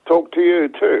to talk to you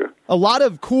too. A lot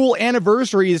of cool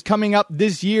anniversaries coming up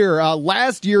this year.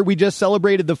 Last year we just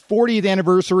celebrated the 40th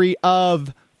anniversary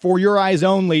of For Your Eyes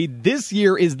Only. This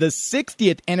year is the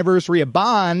 60th anniversary of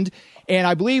Bond. And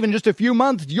I believe in just a few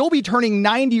months, you'll be turning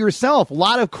 90 yourself. A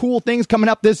lot of cool things coming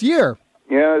up this year.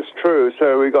 Yeah, it's true.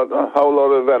 So we got a whole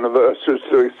lot of anniversaries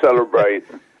to celebrate.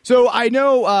 So I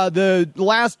know the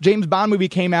last James Bond movie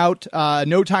came out,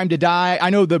 No Time to Die. I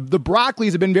know the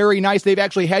Broccoli's have been very nice. They've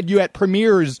actually had you at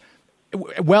premieres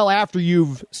well after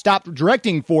you've stopped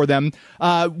directing for them.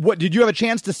 What did you have a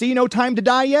chance to see No Time to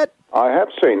Die yet? I have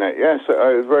seen it, yes.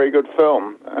 It's a very good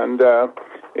film. And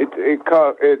it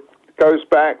goes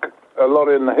back a lot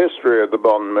in the history of the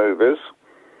Bond movies,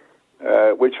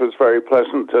 which was very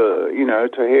pleasant to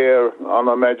hear on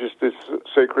Her Majesty's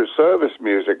Secret Service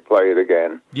music played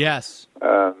again. Yes.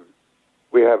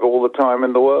 We have all the time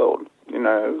in the world.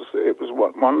 It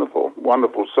was wonderful,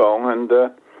 wonderful song, and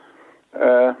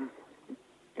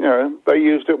they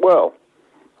used it well.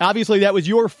 Obviously, that was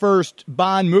your first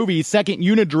Bond movie, second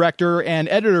unit director and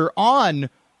editor on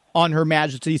Her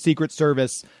Majesty's Secret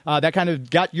Service. That kind of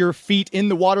got your feet in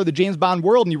the water of the James Bond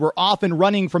world, and you were off and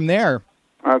running from there.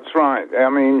 That's right. I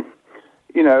mean,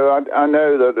 I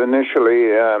know that initially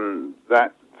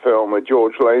that film with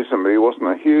George Lazenby wasn't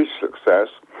a huge success,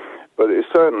 but it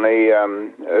certainly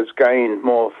has gained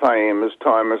more fame as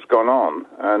time has gone on.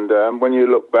 And when you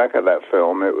look back at that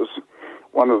film, it was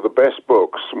one of the best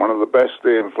books, one of the best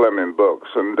Ian Fleming books,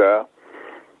 and it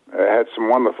had some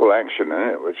wonderful action in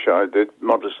it, which I did,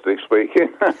 modestly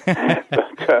speaking.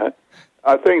 But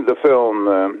I think the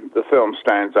film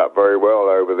stands up very well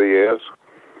over the years.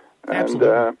 Absolutely.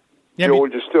 And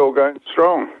George is still going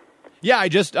strong. Yeah, I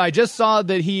just saw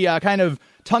that he kind of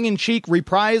tongue-in-cheek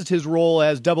reprised his role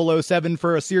as 007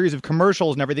 for a series of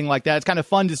commercials and everything like that. It's kind of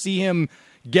fun to see him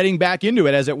getting back into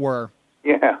it, as it were.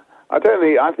 Yeah, I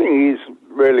think he's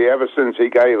really, ever since he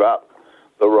gave up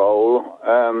the role,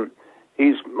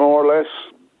 he's more or less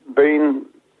been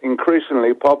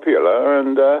increasingly popular,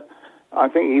 and I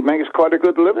think he makes quite a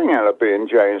good living out of being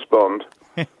James Bond.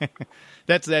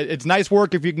 It's nice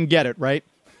work if you can get it, right?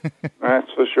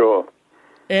 That's for sure.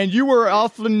 And you were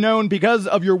often known because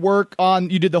of your work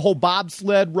you did the whole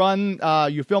bobsled run,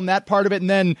 you filmed that part of it, and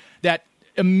then that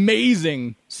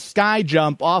amazing sky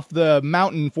jump off the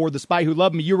mountain for The Spy Who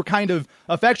Loved Me. You were kind of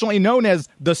affectionately known as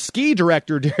the ski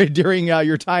director during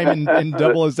your time in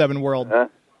 007 world.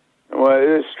 Well, it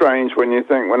is strange when you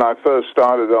think when I first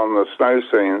started on the snow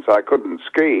scenes, I couldn't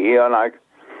ski, and I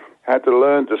had to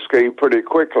learn to ski pretty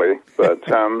quickly. But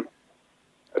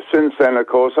since then, of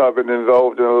course, I've been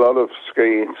involved in a lot of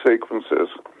ski sequences,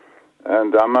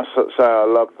 and I must say I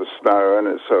love the snow, and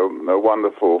it's a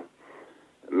wonderful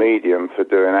medium for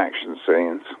doing action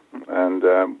scenes.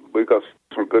 And we've got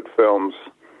some good films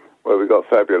where we've got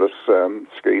fabulous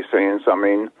ski scenes. I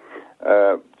mean,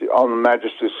 on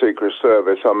Majesty's Secret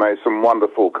Service, I made some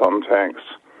wonderful contacts.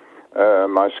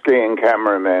 My skiing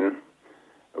cameraman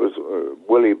was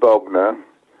Willie Bogner.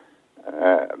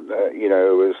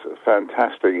 Was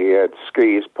fantastic. He had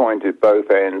skis pointed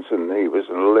both ends, and he was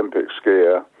an Olympic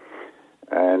skier.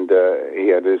 And he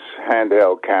had his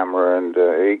handheld camera, and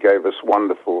he gave us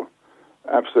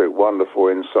absolute wonderful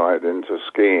insight into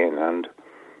skiing. And,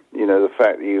 the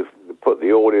fact that you put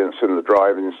the audience in the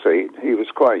driving seat, he was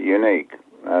quite unique.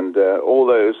 And all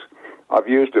those, I've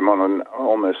used him on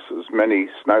almost as many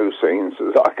snow scenes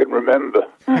as I can remember.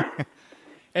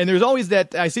 And there's always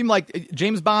that, I seem like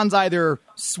James Bond's either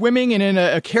swimming and in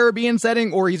a Caribbean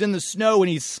setting, or he's in the snow and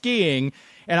he's skiing.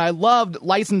 And I loved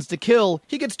License to Kill.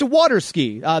 He gets to water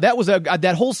ski.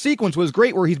 That whole sequence was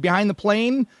great, where he's behind the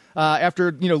plane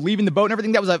after leaving the boat and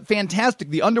everything. That was a fantastic.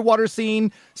 The underwater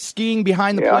scene, skiing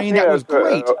behind the plane, that was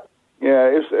great.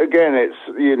 It's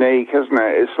unique, isn't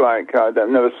it? It's like I've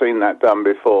never seen that done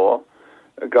before.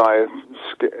 A guy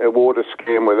water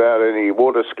skiing without any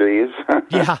water skis,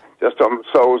 yeah, just on the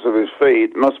soles of his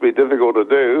feet. Must be difficult to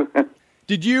do.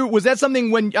 Was that something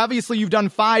when, obviously you've done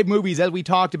 5 movies, as we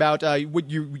talked about,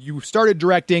 you started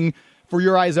directing For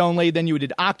Your Eyes Only, then you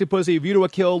did Octopussy, View to a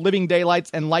Kill, Living Daylights,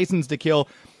 and License to Kill.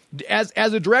 As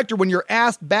a director, when you're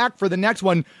asked back for the next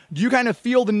one, do you kind of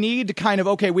feel the need to kind of,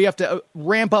 okay, we have to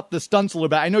ramp up the stunts a little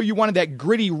bit? I know you wanted that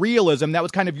gritty realism. That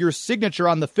was kind of your signature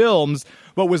on the films,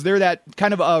 but was there that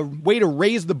kind of a way to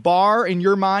raise the bar in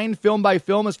your mind, film by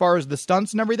film, as far as the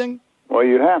stunts and everything? Well,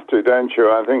 you have to, don't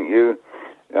you? I think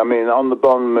on the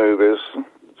Bond movies,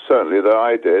 certainly that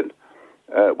I did,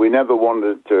 we never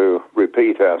wanted to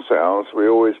repeat ourselves. We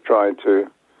always tried to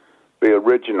be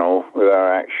original with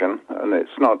our action, and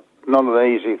it's not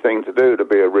an easy thing to do, to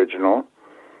be original.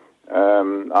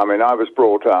 I was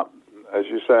brought up, as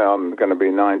you say, I'm going to be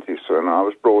 90 soon. I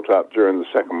was brought up during the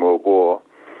Second World War,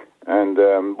 and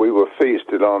we were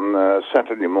feasted on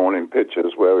Saturday morning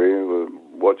pictures where we were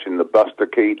watching the Buster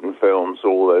Keaton films,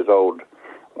 all those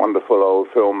wonderful old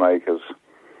filmmakers,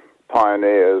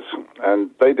 pioneers,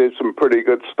 and they did some pretty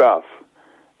good stuff.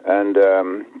 And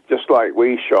just like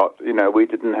we shot, we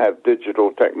didn't have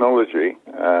digital technology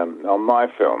on my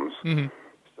films. Mm-hmm.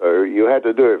 So you had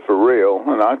to do it for real,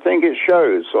 and I think it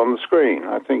shows on the screen.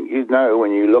 I think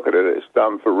when you look at it, it's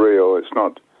done for real. It's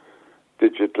not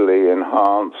digitally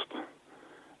enhanced.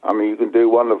 I mean, you can do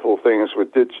wonderful things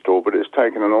with digital, but it's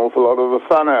taken an awful lot of the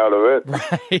fun out of it.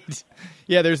 Right.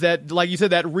 Yeah, there's that, like you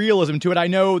said, that realism to it. I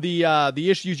know the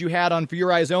issues you had on For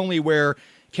Your Eyes Only where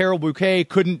Carol Bouquet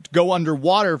couldn't go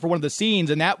underwater for one of the scenes,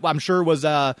 and that, I'm sure, was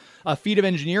a feat of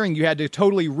engineering. You had to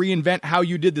totally reinvent how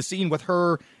you did the scene with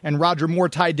her and Roger Moore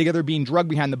tied together being drugged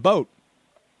behind the boat.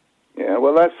 Yeah,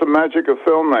 well, that's the magic of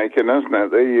filmmaking, isn't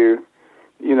it? That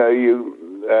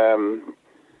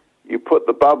you put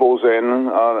the bubbles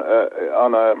in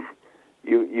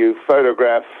you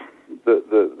photograph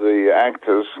the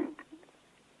actors.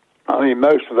 I mean,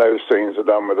 most of those scenes are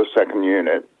done with a second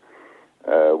unit.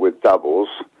 With doubles,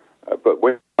 but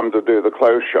when you come to do the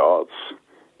close shots,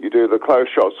 you do the close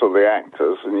shots of the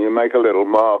actors, and you make a little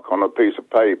mark on a piece of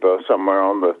paper somewhere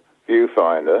on the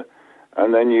viewfinder,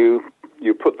 and then you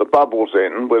put the bubbles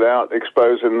in without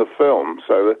exposing the film.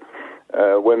 So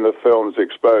that when the film's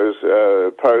exposed,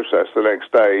 processed the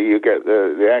next day, you get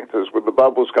the actors with the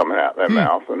bubbles coming out their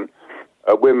mouth, and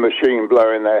a wind machine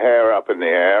blowing their hair up in the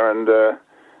air, and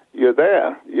you're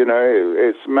there.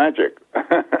 It's magic.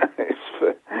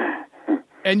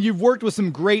 And you've worked with some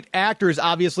great actors,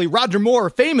 obviously. Roger Moore,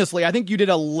 famously, I think you did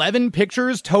 11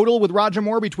 pictures total with Roger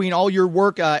Moore between all your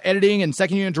work editing and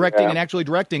second unit directing and actually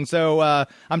directing. So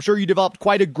I'm sure you developed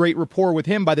quite a great rapport with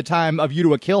him by the time A View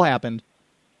to a Kill happened.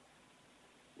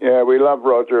 Yeah, we love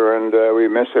Roger, and we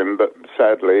miss him, but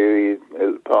sadly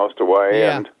he passed away,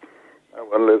 and no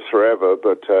one lives forever.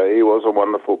 But he was a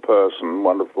wonderful person,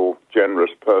 wonderful,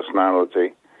 generous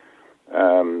personality,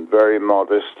 very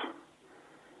modest,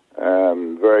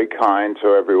 very kind to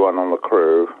everyone on the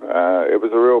crew. It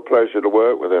was a real pleasure to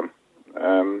work with him.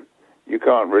 You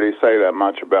can't really say that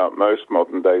much about most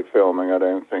modern-day filming, I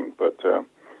don't think, but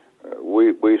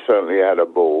we certainly had a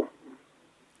ball.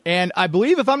 And I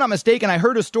believe, if I'm not mistaken, I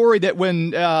heard a story that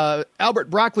when Albert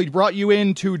Broccoli brought you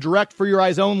in to direct For Your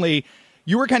Eyes Only,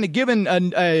 you were kind of given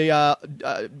a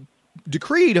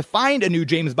decree to find a new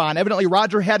James Bond. Evidently,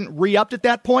 Roger hadn't re-upped at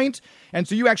that point, and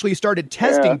so you actually started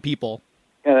testing people.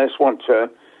 Yeah, that's what,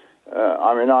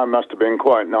 I must have been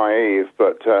quite naive,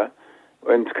 but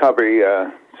when Cubby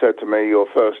said to me, your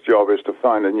first job is to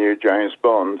find a new James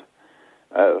Bond,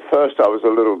 first I was a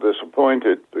little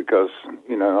disappointed because,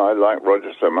 I like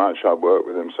Roger so much, I work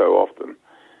with him so often.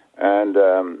 And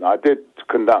I did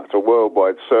conduct a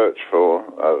worldwide search for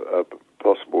a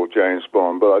possible James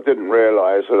Bond, but I didn't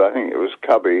realize that I think it was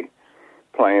Cubby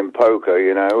playing poker,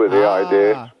 with the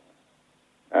idea.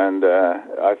 And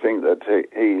I think that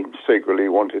he secretly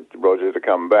wanted Roger to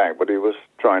come back, but he was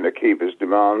trying to keep his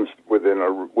demands within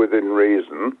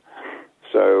reason.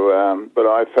 So, but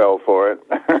I fell for it.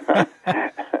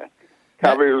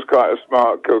 Cubby was quite a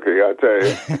smart cookie, I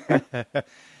tell you.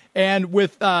 And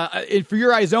with For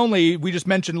Your Eyes Only, we just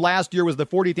mentioned last year was the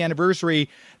 40th anniversary.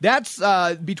 That's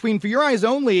between For Your Eyes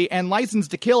Only and License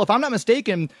to Kill. If I'm not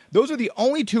mistaken, those are the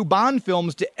only two Bond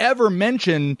films to ever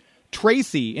mention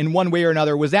Tracy in one way or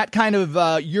another. Was that kind of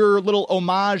your little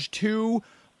homage to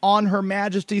On Her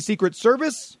Majesty's Secret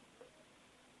Service?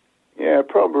 Yeah,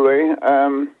 probably.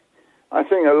 I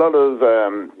think a lot of,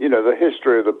 the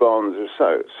history of the Bonds is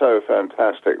so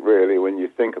fantastic, really, when you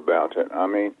think about it. I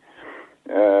mean,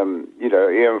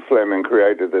 Ian Fleming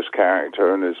created this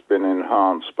character, and it's been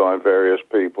enhanced by various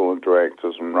people and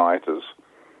directors and writers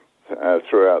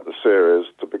throughout the series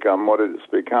to become what it's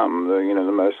become,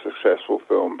 the most successful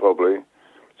film probably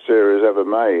series ever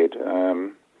made.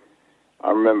 I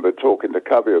remember talking to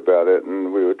Cubby about it,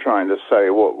 and we were trying to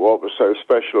say what was so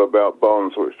special about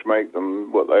Bonds which make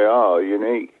them what they are,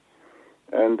 unique.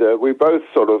 And we both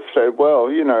sort of said, well,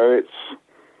 it's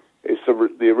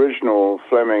the original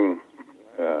Fleming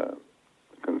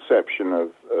conception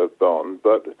of Bond,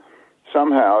 but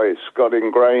somehow it's got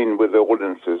ingrained with the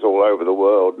audiences all over the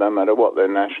world, no matter what their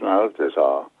nationalities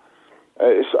are.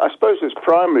 I suppose it's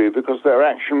primarily because they're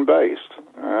action-based.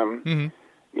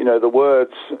 The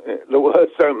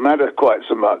words don't matter quite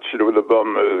so much with a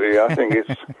Bond movie. I think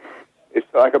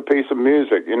it's like a piece of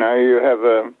music. You have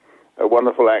a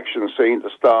wonderful action scene to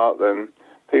start, then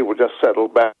people just settle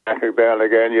back down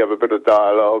again. You have a bit of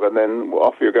dialogue, and then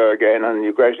off you go again, and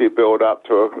you gradually build up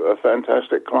to a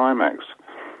fantastic climax.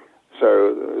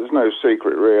 So there's no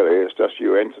secret, really. It's just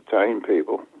you entertain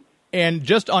people. And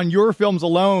just on your films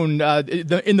alone,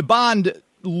 in the Bond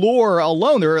lore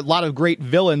alone, there are a lot of great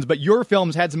villains, but your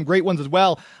films had some great ones as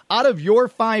well. Out of your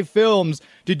 5 films,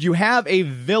 did you have a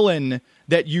villain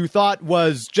that you thought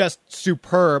was just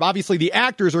superb? Obviously, the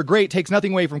actors are great. Takes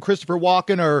nothing away from Christopher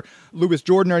Walken or Louis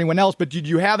Jordan or anyone else. But did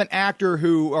you have an actor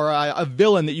or a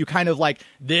villain that you kind of like,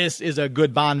 this is a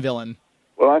good Bond villain?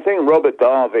 Well, I think Robert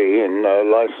Darby in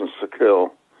License to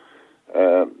Kill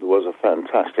was a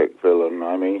fantastic villain.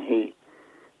 I mean,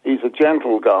 he's a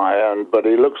gentle guy, but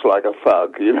he looks like a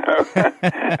thug, you know.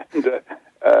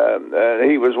 And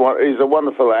he's a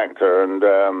wonderful actor, and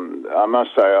I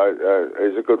must say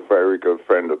he's a very good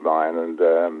friend of mine, and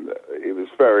he was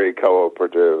very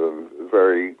cooperative and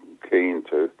very keen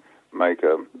to make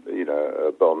a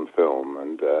Bond film.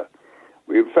 And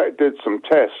we in fact did some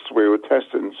tests. We were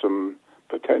testing some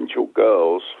potential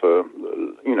girls for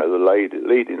the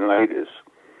leading ladies,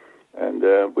 and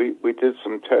we did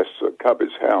some tests at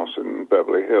Cubby's house in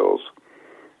Beverly Hills,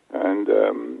 and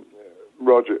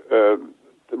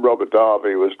Robert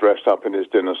Darby was dressed up in his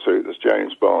dinner suit as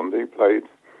James Bond. He played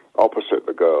opposite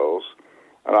the girls,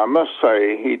 and I must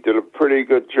say he did a pretty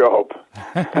good job.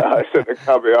 I said to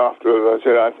Cubby afterwards, I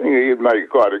said, I think he'd make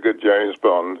quite a good James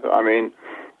Bond. I mean,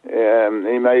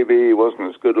 he wasn't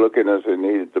as good looking as he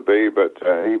needed to be, but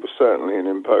he was certainly an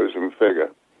imposing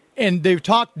figure. And they've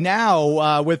talked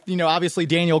now with, obviously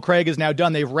Daniel Craig is now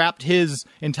done. They've wrapped his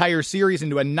entire series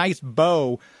into a nice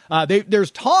bow.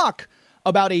 There's talk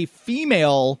about a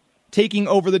female taking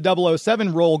over the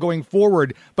 007 role going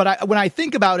forward. But when I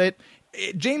think about it,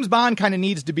 James Bond kind of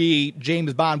needs to be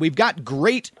James Bond. We've got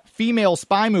great female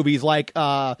spy movies like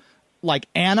Anna,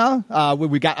 where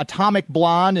we got Atomic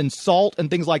Blonde and Salt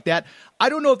and things like that. I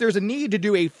don't know if there's a need to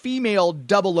do a female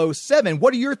 007.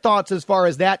 What are your thoughts as far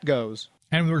as that goes?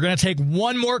 And we're going to take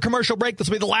one more commercial break. This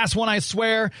will be the last one, I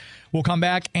swear. We'll come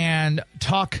back and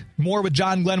talk more with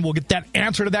John Glen. We'll get that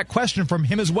answer to that question from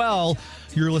him as well.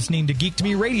 You're listening to Geek to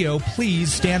Me Radio.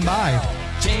 Please stand by.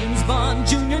 James Bond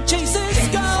Jr. chases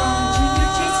scum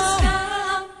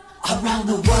around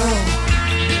the world.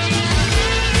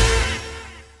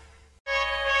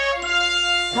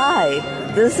 Hi,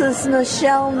 this is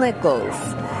Nichelle Nichols,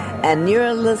 and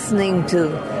you're listening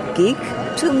to Geek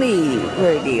to Me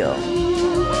Radio.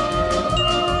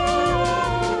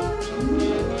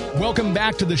 Welcome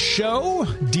back to the show,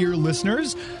 dear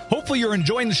listeners. Hopefully you're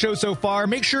enjoying the show so far.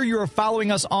 Make sure you're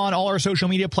following us on all our social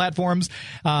media platforms.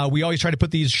 We always try to put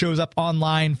these shows up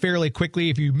online fairly quickly.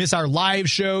 If you miss our live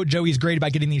show, Joey's great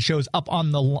about getting these shows up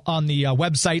on the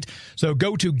website. So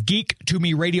go to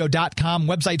geektomeradio.com.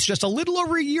 Website's just a little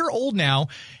over a year old now,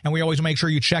 and we always make sure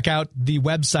you check out the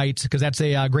website because that's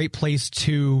a great place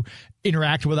to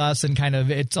interact with us, and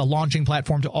it's a launching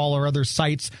platform to all our other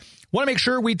sites. Want to make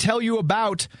sure we tell you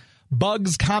about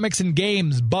Bugs Comics and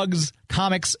Games. Bugs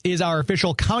Comics is our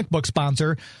official comic book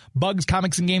sponsor.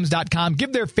 BugsComicsandGames.com.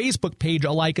 Give their Facebook page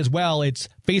a like as well. It's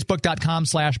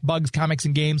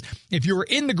Facebook.com/BugsComicsandGames. If you're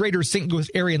in the greater St. Louis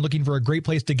area and looking for a great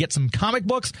place to get some comic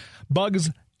books, Bugs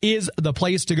is the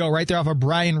place to go, right there off of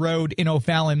Bryan Road in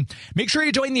O'Fallon. Make sure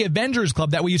you join the Avengers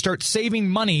Club. That way you start saving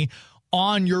money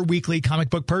on your weekly comic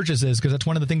book purchases, because that's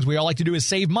one of the things we all like to do is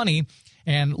save money.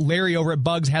 And Larry over at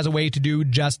Bugs has a way to do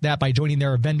just that. By joining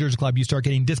their Avengers Club, you start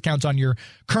getting discounts on your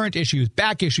current issues,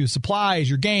 back issues, supplies,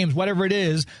 your games, whatever it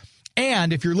is.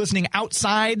 And if you're listening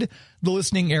outside the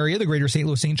listening area, the greater St.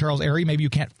 Louis, St. Charles area, maybe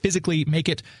you can't physically make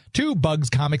it to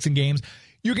Bugs Comics and Games,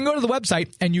 you can go to the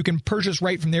website and you can purchase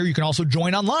right from there. You can also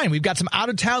join online. We've got some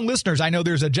out-of-town listeners. I know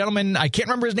there's a gentleman, I can't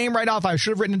remember his name right off. I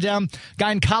should have written it down.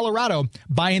 Guy in Colorado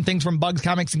buying things from Bugs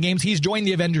Comics and Games. He's joined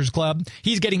the Avengers Club.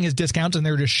 He's getting his discounts, and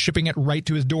they're just shipping it right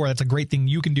to his door. That's a great thing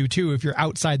you can do, too, if you're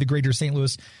outside the greater St.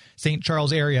 Louis, St.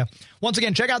 Charles area. Once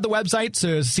again, check out the website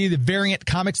to see the variant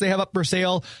comics they have up for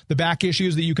sale, the back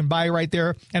issues that you can buy right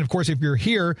there. And, of course, if you're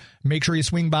here, make sure you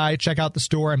swing by, check out the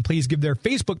store, and please give their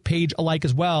Facebook page a like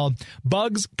as well.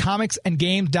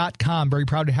 BugsComicsandGames.com. Very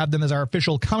proud to have them as our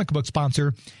official comic book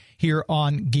sponsor here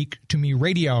on Geek to Me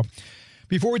Radio.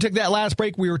 Before we took that last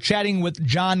break, we were chatting with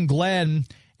John Glen,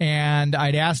 and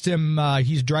I'd asked him,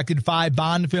 he's directed 5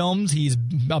 Bond films. He's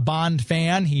a Bond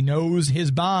fan. He knows his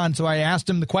Bond. So I asked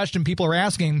him the question people are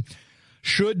asking,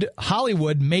 should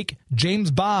Hollywood make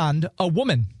James Bond a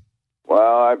woman?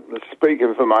 Well,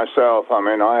 speaking for myself, I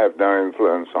mean, I have no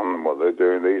influence on what they're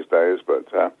doing these days, but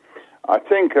I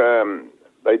think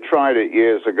they tried it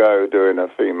years ago doing a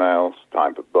female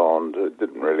type of Bond. It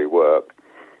didn't really work.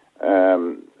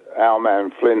 Our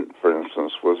man Flint, for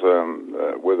instance, was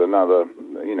with another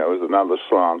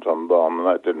slant on Bond, and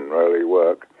that didn't really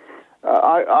work.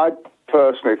 I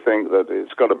personally think that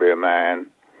it's got to be a man.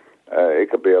 It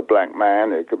could be a black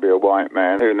man, it could be a white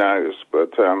man, who knows?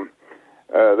 But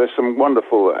there's some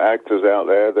wonderful actors out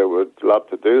there that would love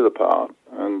to do the part.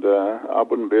 And I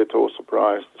wouldn't be at all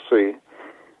surprised to see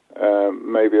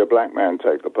maybe a black man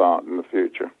take the part in the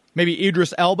future. Maybe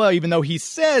Idris Elba, even though he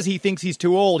says he thinks he's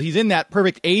too old, he's in that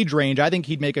perfect age range. I think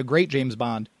he'd make a great James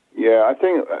Bond. Yeah, I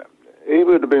think he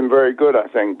would have been very good, I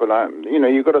think. But,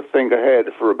 you've got to think ahead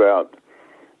for about,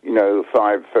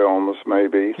 5 films,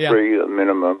 maybe 3 at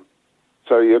minimum.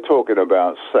 So you're talking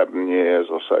about 7 years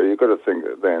or so. You've got to think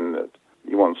then that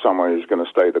you want someone who's going to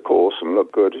stay the course and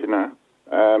look good,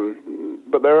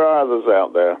 But there are others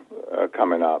out there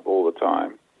coming up all the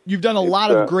time. You've done a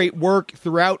lot of great work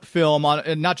throughout film,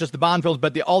 on not just the Bond films,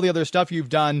 but all the other stuff you've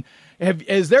done.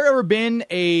 Has there ever been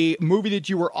a movie that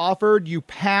you were offered, you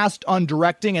passed on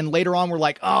directing, and later on were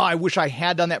like, oh, I wish I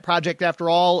had done that project after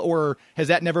all, or has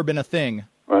that never been a thing?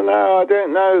 Well, no, I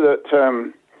don't know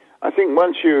that. I think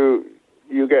once you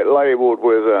get labeled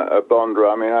with a Bonder,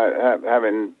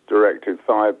 having directed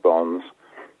 5 Bonds,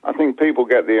 I think people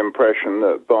get the impression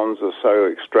that Bonds are so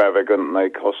extravagant and they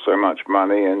cost so much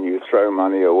money and you throw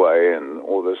money away and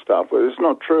all this stuff. But it's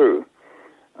not true.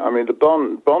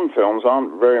 The Bond films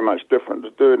aren't very much different to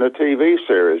doing a TV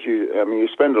series. You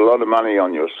spend a lot of money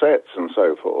on your sets and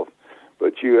so forth,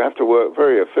 but you have to work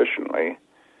very efficiently.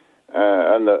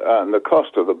 And the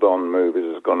cost of the Bond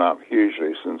movies has gone up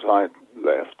hugely since I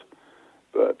left.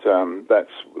 But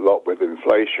that's a lot with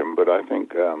inflation. But I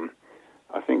think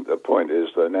the point is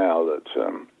that now that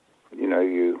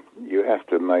you have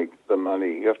to make the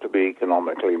money. You have to be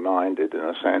economically minded in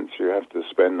a sense. You have to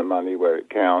spend the money where it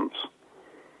counts.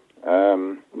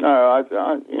 I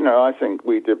think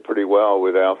we did pretty well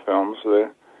with our films. We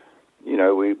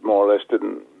more or less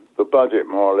didn't. The budget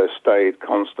more or less stayed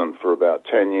constant for about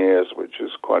 10 years, which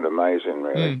is quite amazing,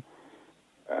 really.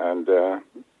 And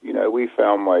we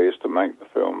found ways to make the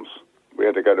films. We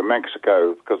had to go to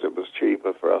Mexico because it was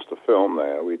cheaper for us to film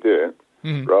there. We did,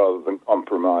 rather than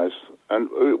compromise. And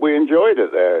we enjoyed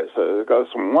it there. So we've got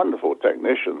some wonderful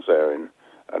technicians there and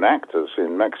actors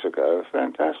in Mexico. It's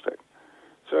fantastic.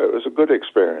 So it was a good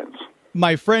experience.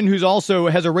 My friend who's also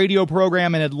has a radio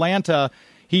program in Atlanta,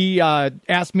 he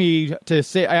asked me to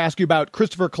ask you about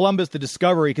Christopher Columbus, The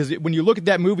Discovery, because when you look at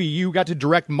that movie, you got to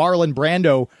direct Marlon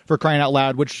Brando, for crying out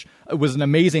loud, which was an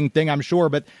amazing thing, I'm sure.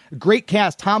 But great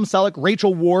cast, Tom Selleck,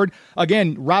 Rachel Ward,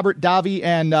 again, Robert Davi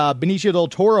and Benicio del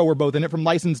Toro were both in it from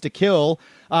License to Kill.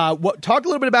 Talk a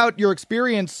little bit about your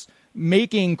experience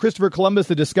making Christopher Columbus,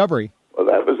 The Discovery. Well,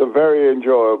 that was a very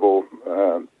enjoyable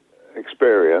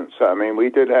experience. We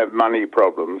did have money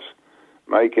problems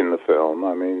making the film.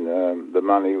 The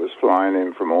money was flying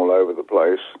in from all over the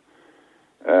place.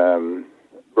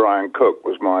 Brian Cook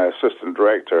was my assistant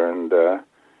director, and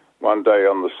one day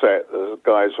on the set, the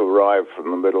guys arrived from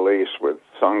the Middle East with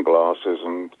sunglasses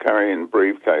and carrying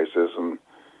briefcases,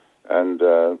 and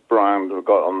Brian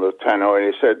got on the tannoy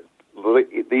and he said,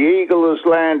 "The eagle has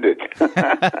landed."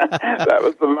 That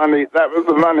was the money. That was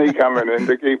the money coming in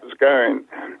to keep us going.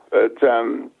 But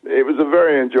it was a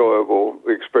very enjoyable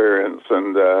experience,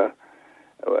 and I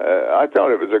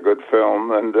thought it was a good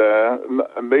film. And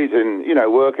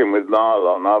working with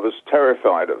Marlon, I was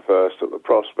terrified at first at the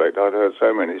prospect. I'd heard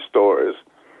so many stories,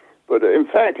 but in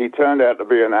fact, he turned out to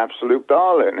be an absolute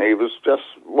darling. He was just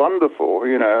wonderful,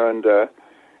 and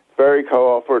very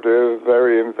cooperative,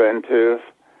 very inventive.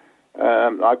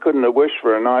 I couldn't have wished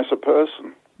for a nicer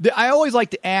person. I always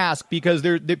like to ask, because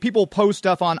people post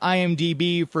stuff on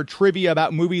IMDb for trivia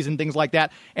about movies and things like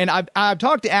that. And I've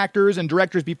talked to actors and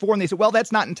directors before, and they said, well,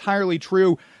 that's not entirely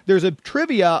true. There's a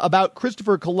trivia about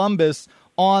Christopher Columbus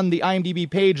on the IMDb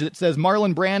page that says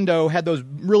Marlon Brando had those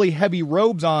really heavy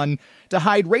robes on to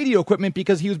hide radio equipment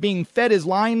because he was being fed his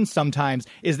lines sometimes.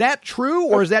 Is that true,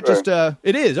 or is that just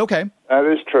it is? Okay. That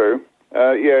is true.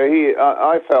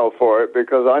 I fell for it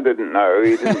because I didn't know.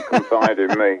 He didn't confide in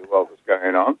me what was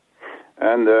going on.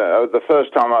 And the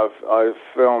first time I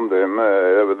filmed him,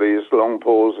 there were these long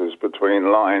pauses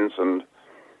between lines, and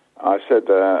I said,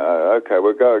 okay,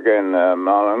 we'll go again,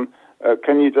 Marlon.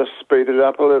 Can you just speed it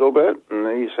up a little bit? And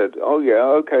he said, oh, yeah,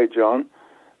 okay, John.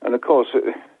 And, of course, he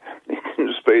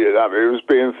didn't speed it up. He was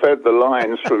being fed the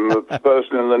lines from the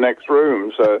person in the next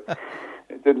room, so...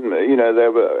 It didn't, there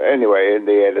were, anyway, in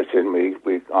the editing,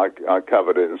 I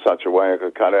covered it in such a way I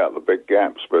could cut out the big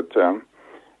gaps, but,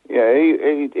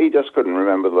 he just couldn't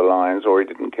remember the lines, or he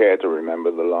didn't care to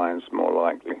remember the lines, more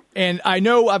likely. And I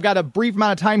know I've got a brief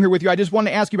amount of time here with you. I just want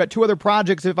to ask you about 2 other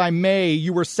projects, if I may.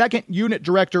 You were second unit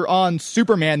director on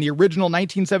Superman, the original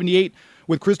 1978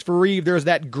 with Christopher Reeve. There's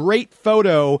that great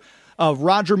photo of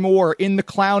Roger Moore in the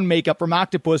clown makeup from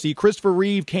Octopussy. Christopher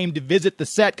Reeve came to visit the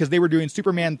set because they were doing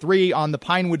Superman 3 on the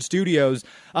Pinewood Studios.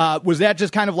 Was that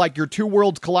just kind of like your 2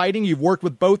 worlds colliding? You've worked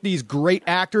with both these great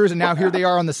actors, and now here they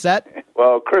are on the set?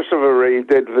 Well, Christopher Reeve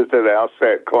did visit our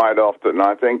set quite often.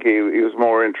 I think he was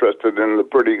more interested in the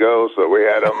pretty girls that we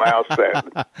had on our set.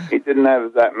 He didn't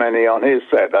have that many on his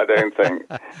set, I don't think.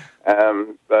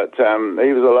 But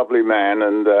he was a lovely man,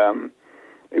 and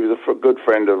he was a good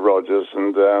friend of Roger's,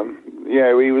 and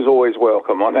he was always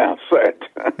welcome on our set.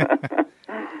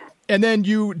 And then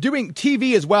you doing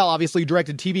TV as well, obviously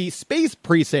directed TV Space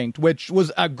Precinct, which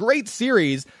was a great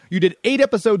series. You did 8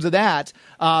 episodes of that.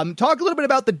 Talk a little bit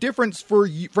about the difference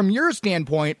from your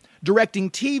standpoint, directing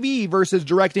TV versus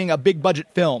directing a big budget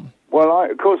film. Well,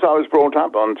 of course, I was brought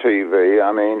up on TV.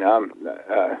 I mean,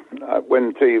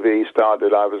 when TV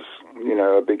started, I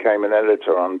became an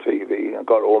editor on TV. I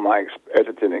got all my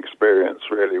editing experience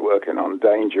really working on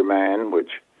Danger Man,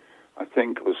 which I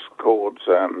think was called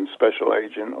Special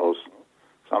Agent or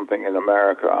something in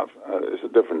America. It's a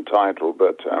different title,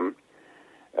 but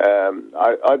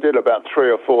I did about 3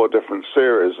 or 4 different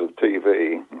series of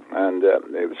TV, and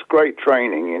it was great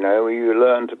training. You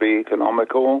learn to be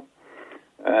economical,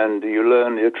 and you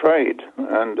learn your trade.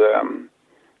 And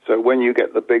so when you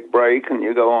get the big break and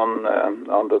you go on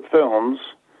the films,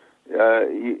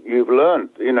 you've learned,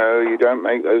 you don't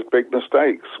make those big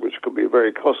mistakes, which could be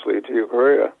very costly to your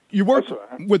career. You worked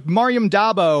with Mariam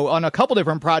Dabo on a couple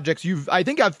different projects. I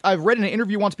think I've read in an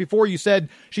interview once before, you said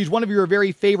she's one of your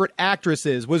very favorite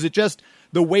actresses. Was it just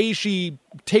the way she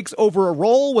takes over a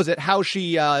role? Was it how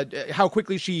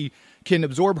quickly she can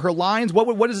absorb her lines?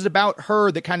 What is it about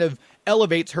her that kind of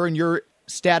elevates her in your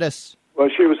status? Well,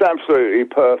 she was absolutely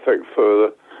perfect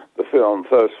for the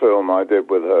first film I did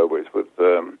with her, which was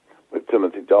with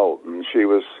Timothy Dalton. She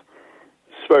was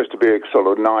supposed to be a sort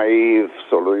of naive,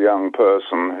 sort of young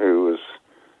person who was,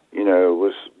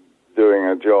 was doing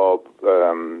a job.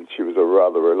 She was a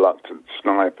rather reluctant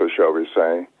sniper, shall we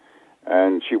say,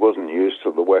 and she wasn't used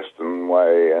to the Western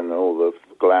way and all the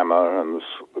glamour and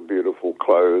the beautiful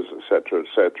clothes, etc.,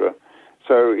 etc.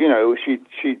 So, she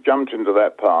jumped into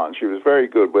that part. She was very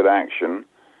good with action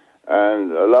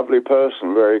and a lovely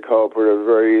person, very cooperative,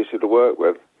 very easy to work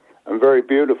with, and very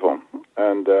beautiful.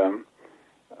 And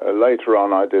later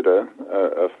on, I did a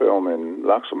film in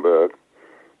Luxembourg,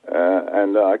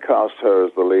 and I cast her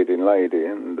as the leading lady,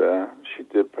 and she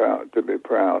did me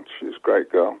proud. She's a great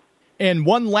girl. And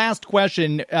one last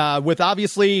question, with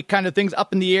obviously kind of things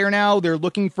up in the air now, they're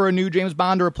looking for a new James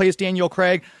Bond to replace Daniel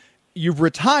Craig. You've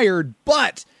retired,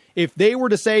 but if they were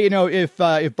to say, if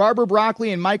Barbara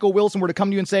Broccoli and Michael Wilson were to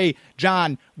come to you and say,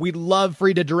 John, we'd love for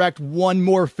you to direct one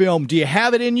more film, do you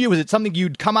have it in you? Is it something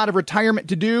you'd come out of retirement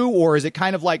to do, or is it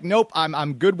kind of like, nope,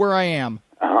 I'm good where I am?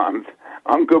 I'm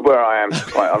good where I am,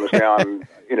 quite honestly. I'm, as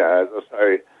I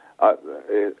say,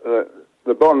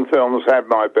 the Bond films had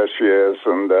my best years,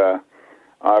 and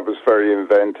I was very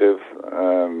inventive.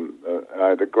 I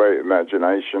had a great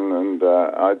imagination, and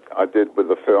I did with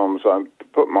the films. I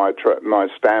put my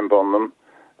stamp on them,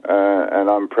 and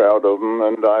I'm proud of them.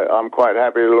 And I'm quite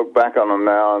happy to look back on them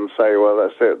now and say, well,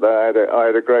 that's it. I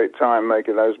had a great time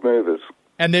making those movies.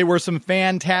 And they were some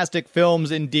fantastic films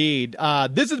indeed.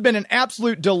 This has been an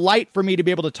absolute delight for me to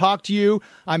be able to talk to you.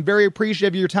 I'm very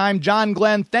appreciative of your time. John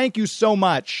Glen, thank you so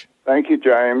much. Thank you,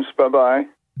 James. Bye-bye.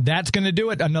 That's going to do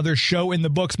it. Another show in the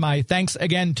books. My thanks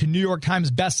again to New York Times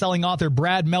bestselling author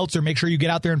Brad Meltzer. Make sure you get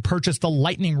out there and purchase The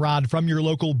Lightning Rod from your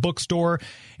local bookstore.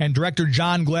 And director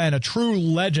John Glen, a true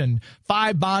legend.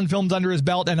 5 Bond films under his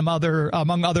belt and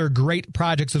among other great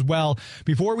projects as well.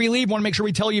 Before we leave, I want to make sure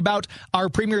we tell you about our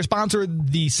premier sponsor,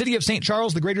 the City of St.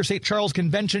 Charles, the Greater St. Charles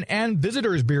Convention and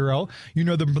Visitors Bureau. You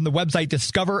know them from the website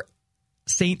Discover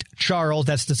St. Charles.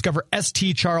 That's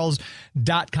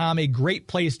discoverstcharles.com. A great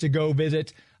place to go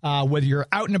visit. Whether you're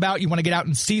out and about, you want to get out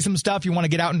and see some stuff, you want to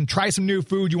get out and try some new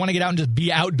food, you want to get out and just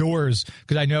be outdoors.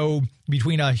 Because I know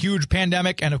between a huge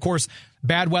pandemic and, of course,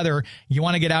 bad weather, you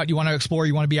want to get out, you want to explore,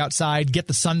 you want to be outside, get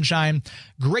the sunshine.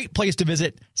 Great place to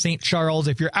visit St. Charles.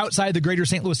 If you're outside the greater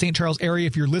St. Louis, St. Charles area,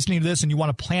 if you're listening to this and you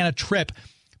want to plan a trip,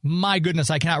 my goodness,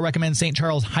 I cannot recommend St.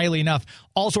 Charles highly enough.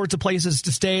 All sorts of places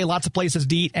to stay, lots of places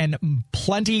to eat, and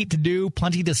plenty to do,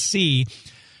 plenty to see.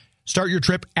 Start your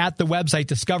trip at the website,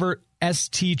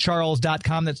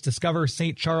 discoverstcharles.com. That's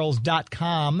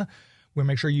discoverstcharles.com. We'll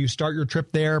make sure you start your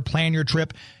trip there, plan your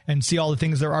trip, and see all the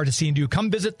things there are to see and do. Come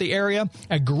visit the area,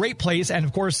 a great place. And,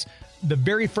 of course, the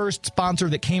very first sponsor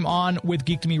that came on with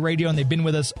Geek to Me Radio, and they've been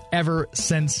with us ever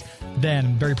since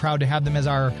then. Very proud to have them as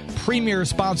our premier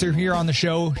sponsor here on the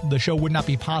show. The show would not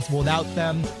be possible without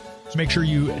them. So make sure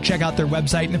you check out their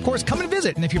website. And, of course, come and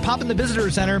visit. And if you pop in the visitor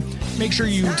center, make sure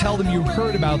you tell them you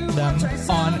heard about them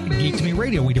on Geek to Me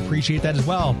Radio. We'd appreciate that as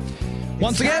well.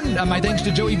 Once again, my thanks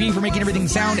to Joey B for making everything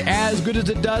sound as good as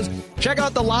it does. Check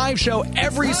out the live show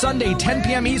every Sunday, 10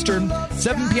 p.m. Eastern,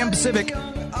 7 p.m. Pacific,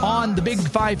 on the Big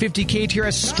 550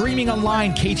 KTRS, streaming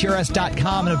online,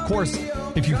 ktrs.com. And of course,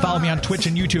 if you follow me on Twitch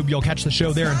and YouTube, you'll catch the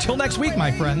show there. Until next week,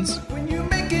 my friends. When you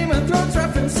make Game of Thrones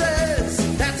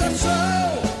references, that's a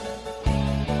show.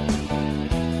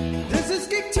 This is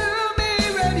Geek to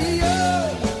Me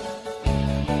Radio.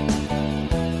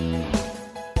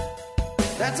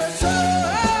 That's a show.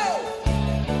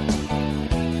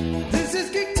 This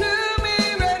is Geek to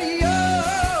Me Radio.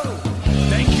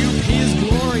 Thank you, Piz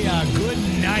Gloria. Good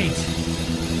night.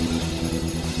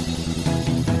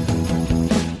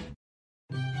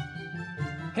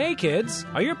 Hey kids,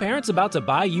 are your parents about to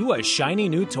buy you a shiny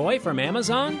new toy from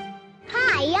Amazon?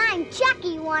 Hi, I'm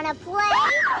Chucky. Wanna play?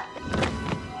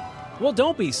 Well,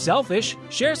 don't be selfish.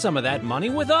 Share some of that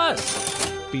money with us.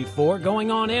 Before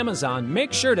going on Amazon,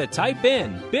 make sure to type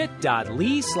in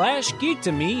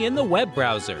bit.ly/geek2me in the web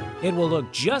browser. It will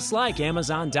look just like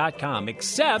Amazon.com,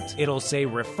 except it'll say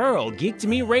referral Geek to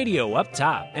Me Radio up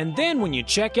top. And then when you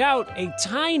check out, a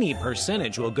tiny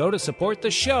percentage will go to support the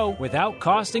show without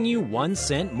costing you 1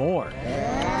 cent more.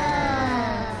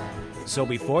 So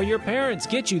before your parents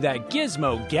get you that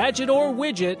gizmo, gadget, or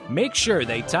widget, make sure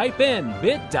they type in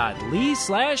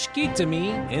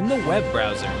bit.ly/geek2me in the web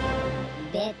browser.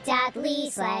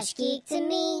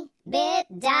 Bit.ly/geek2me.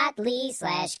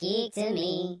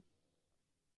 Bit.ly/geek2me.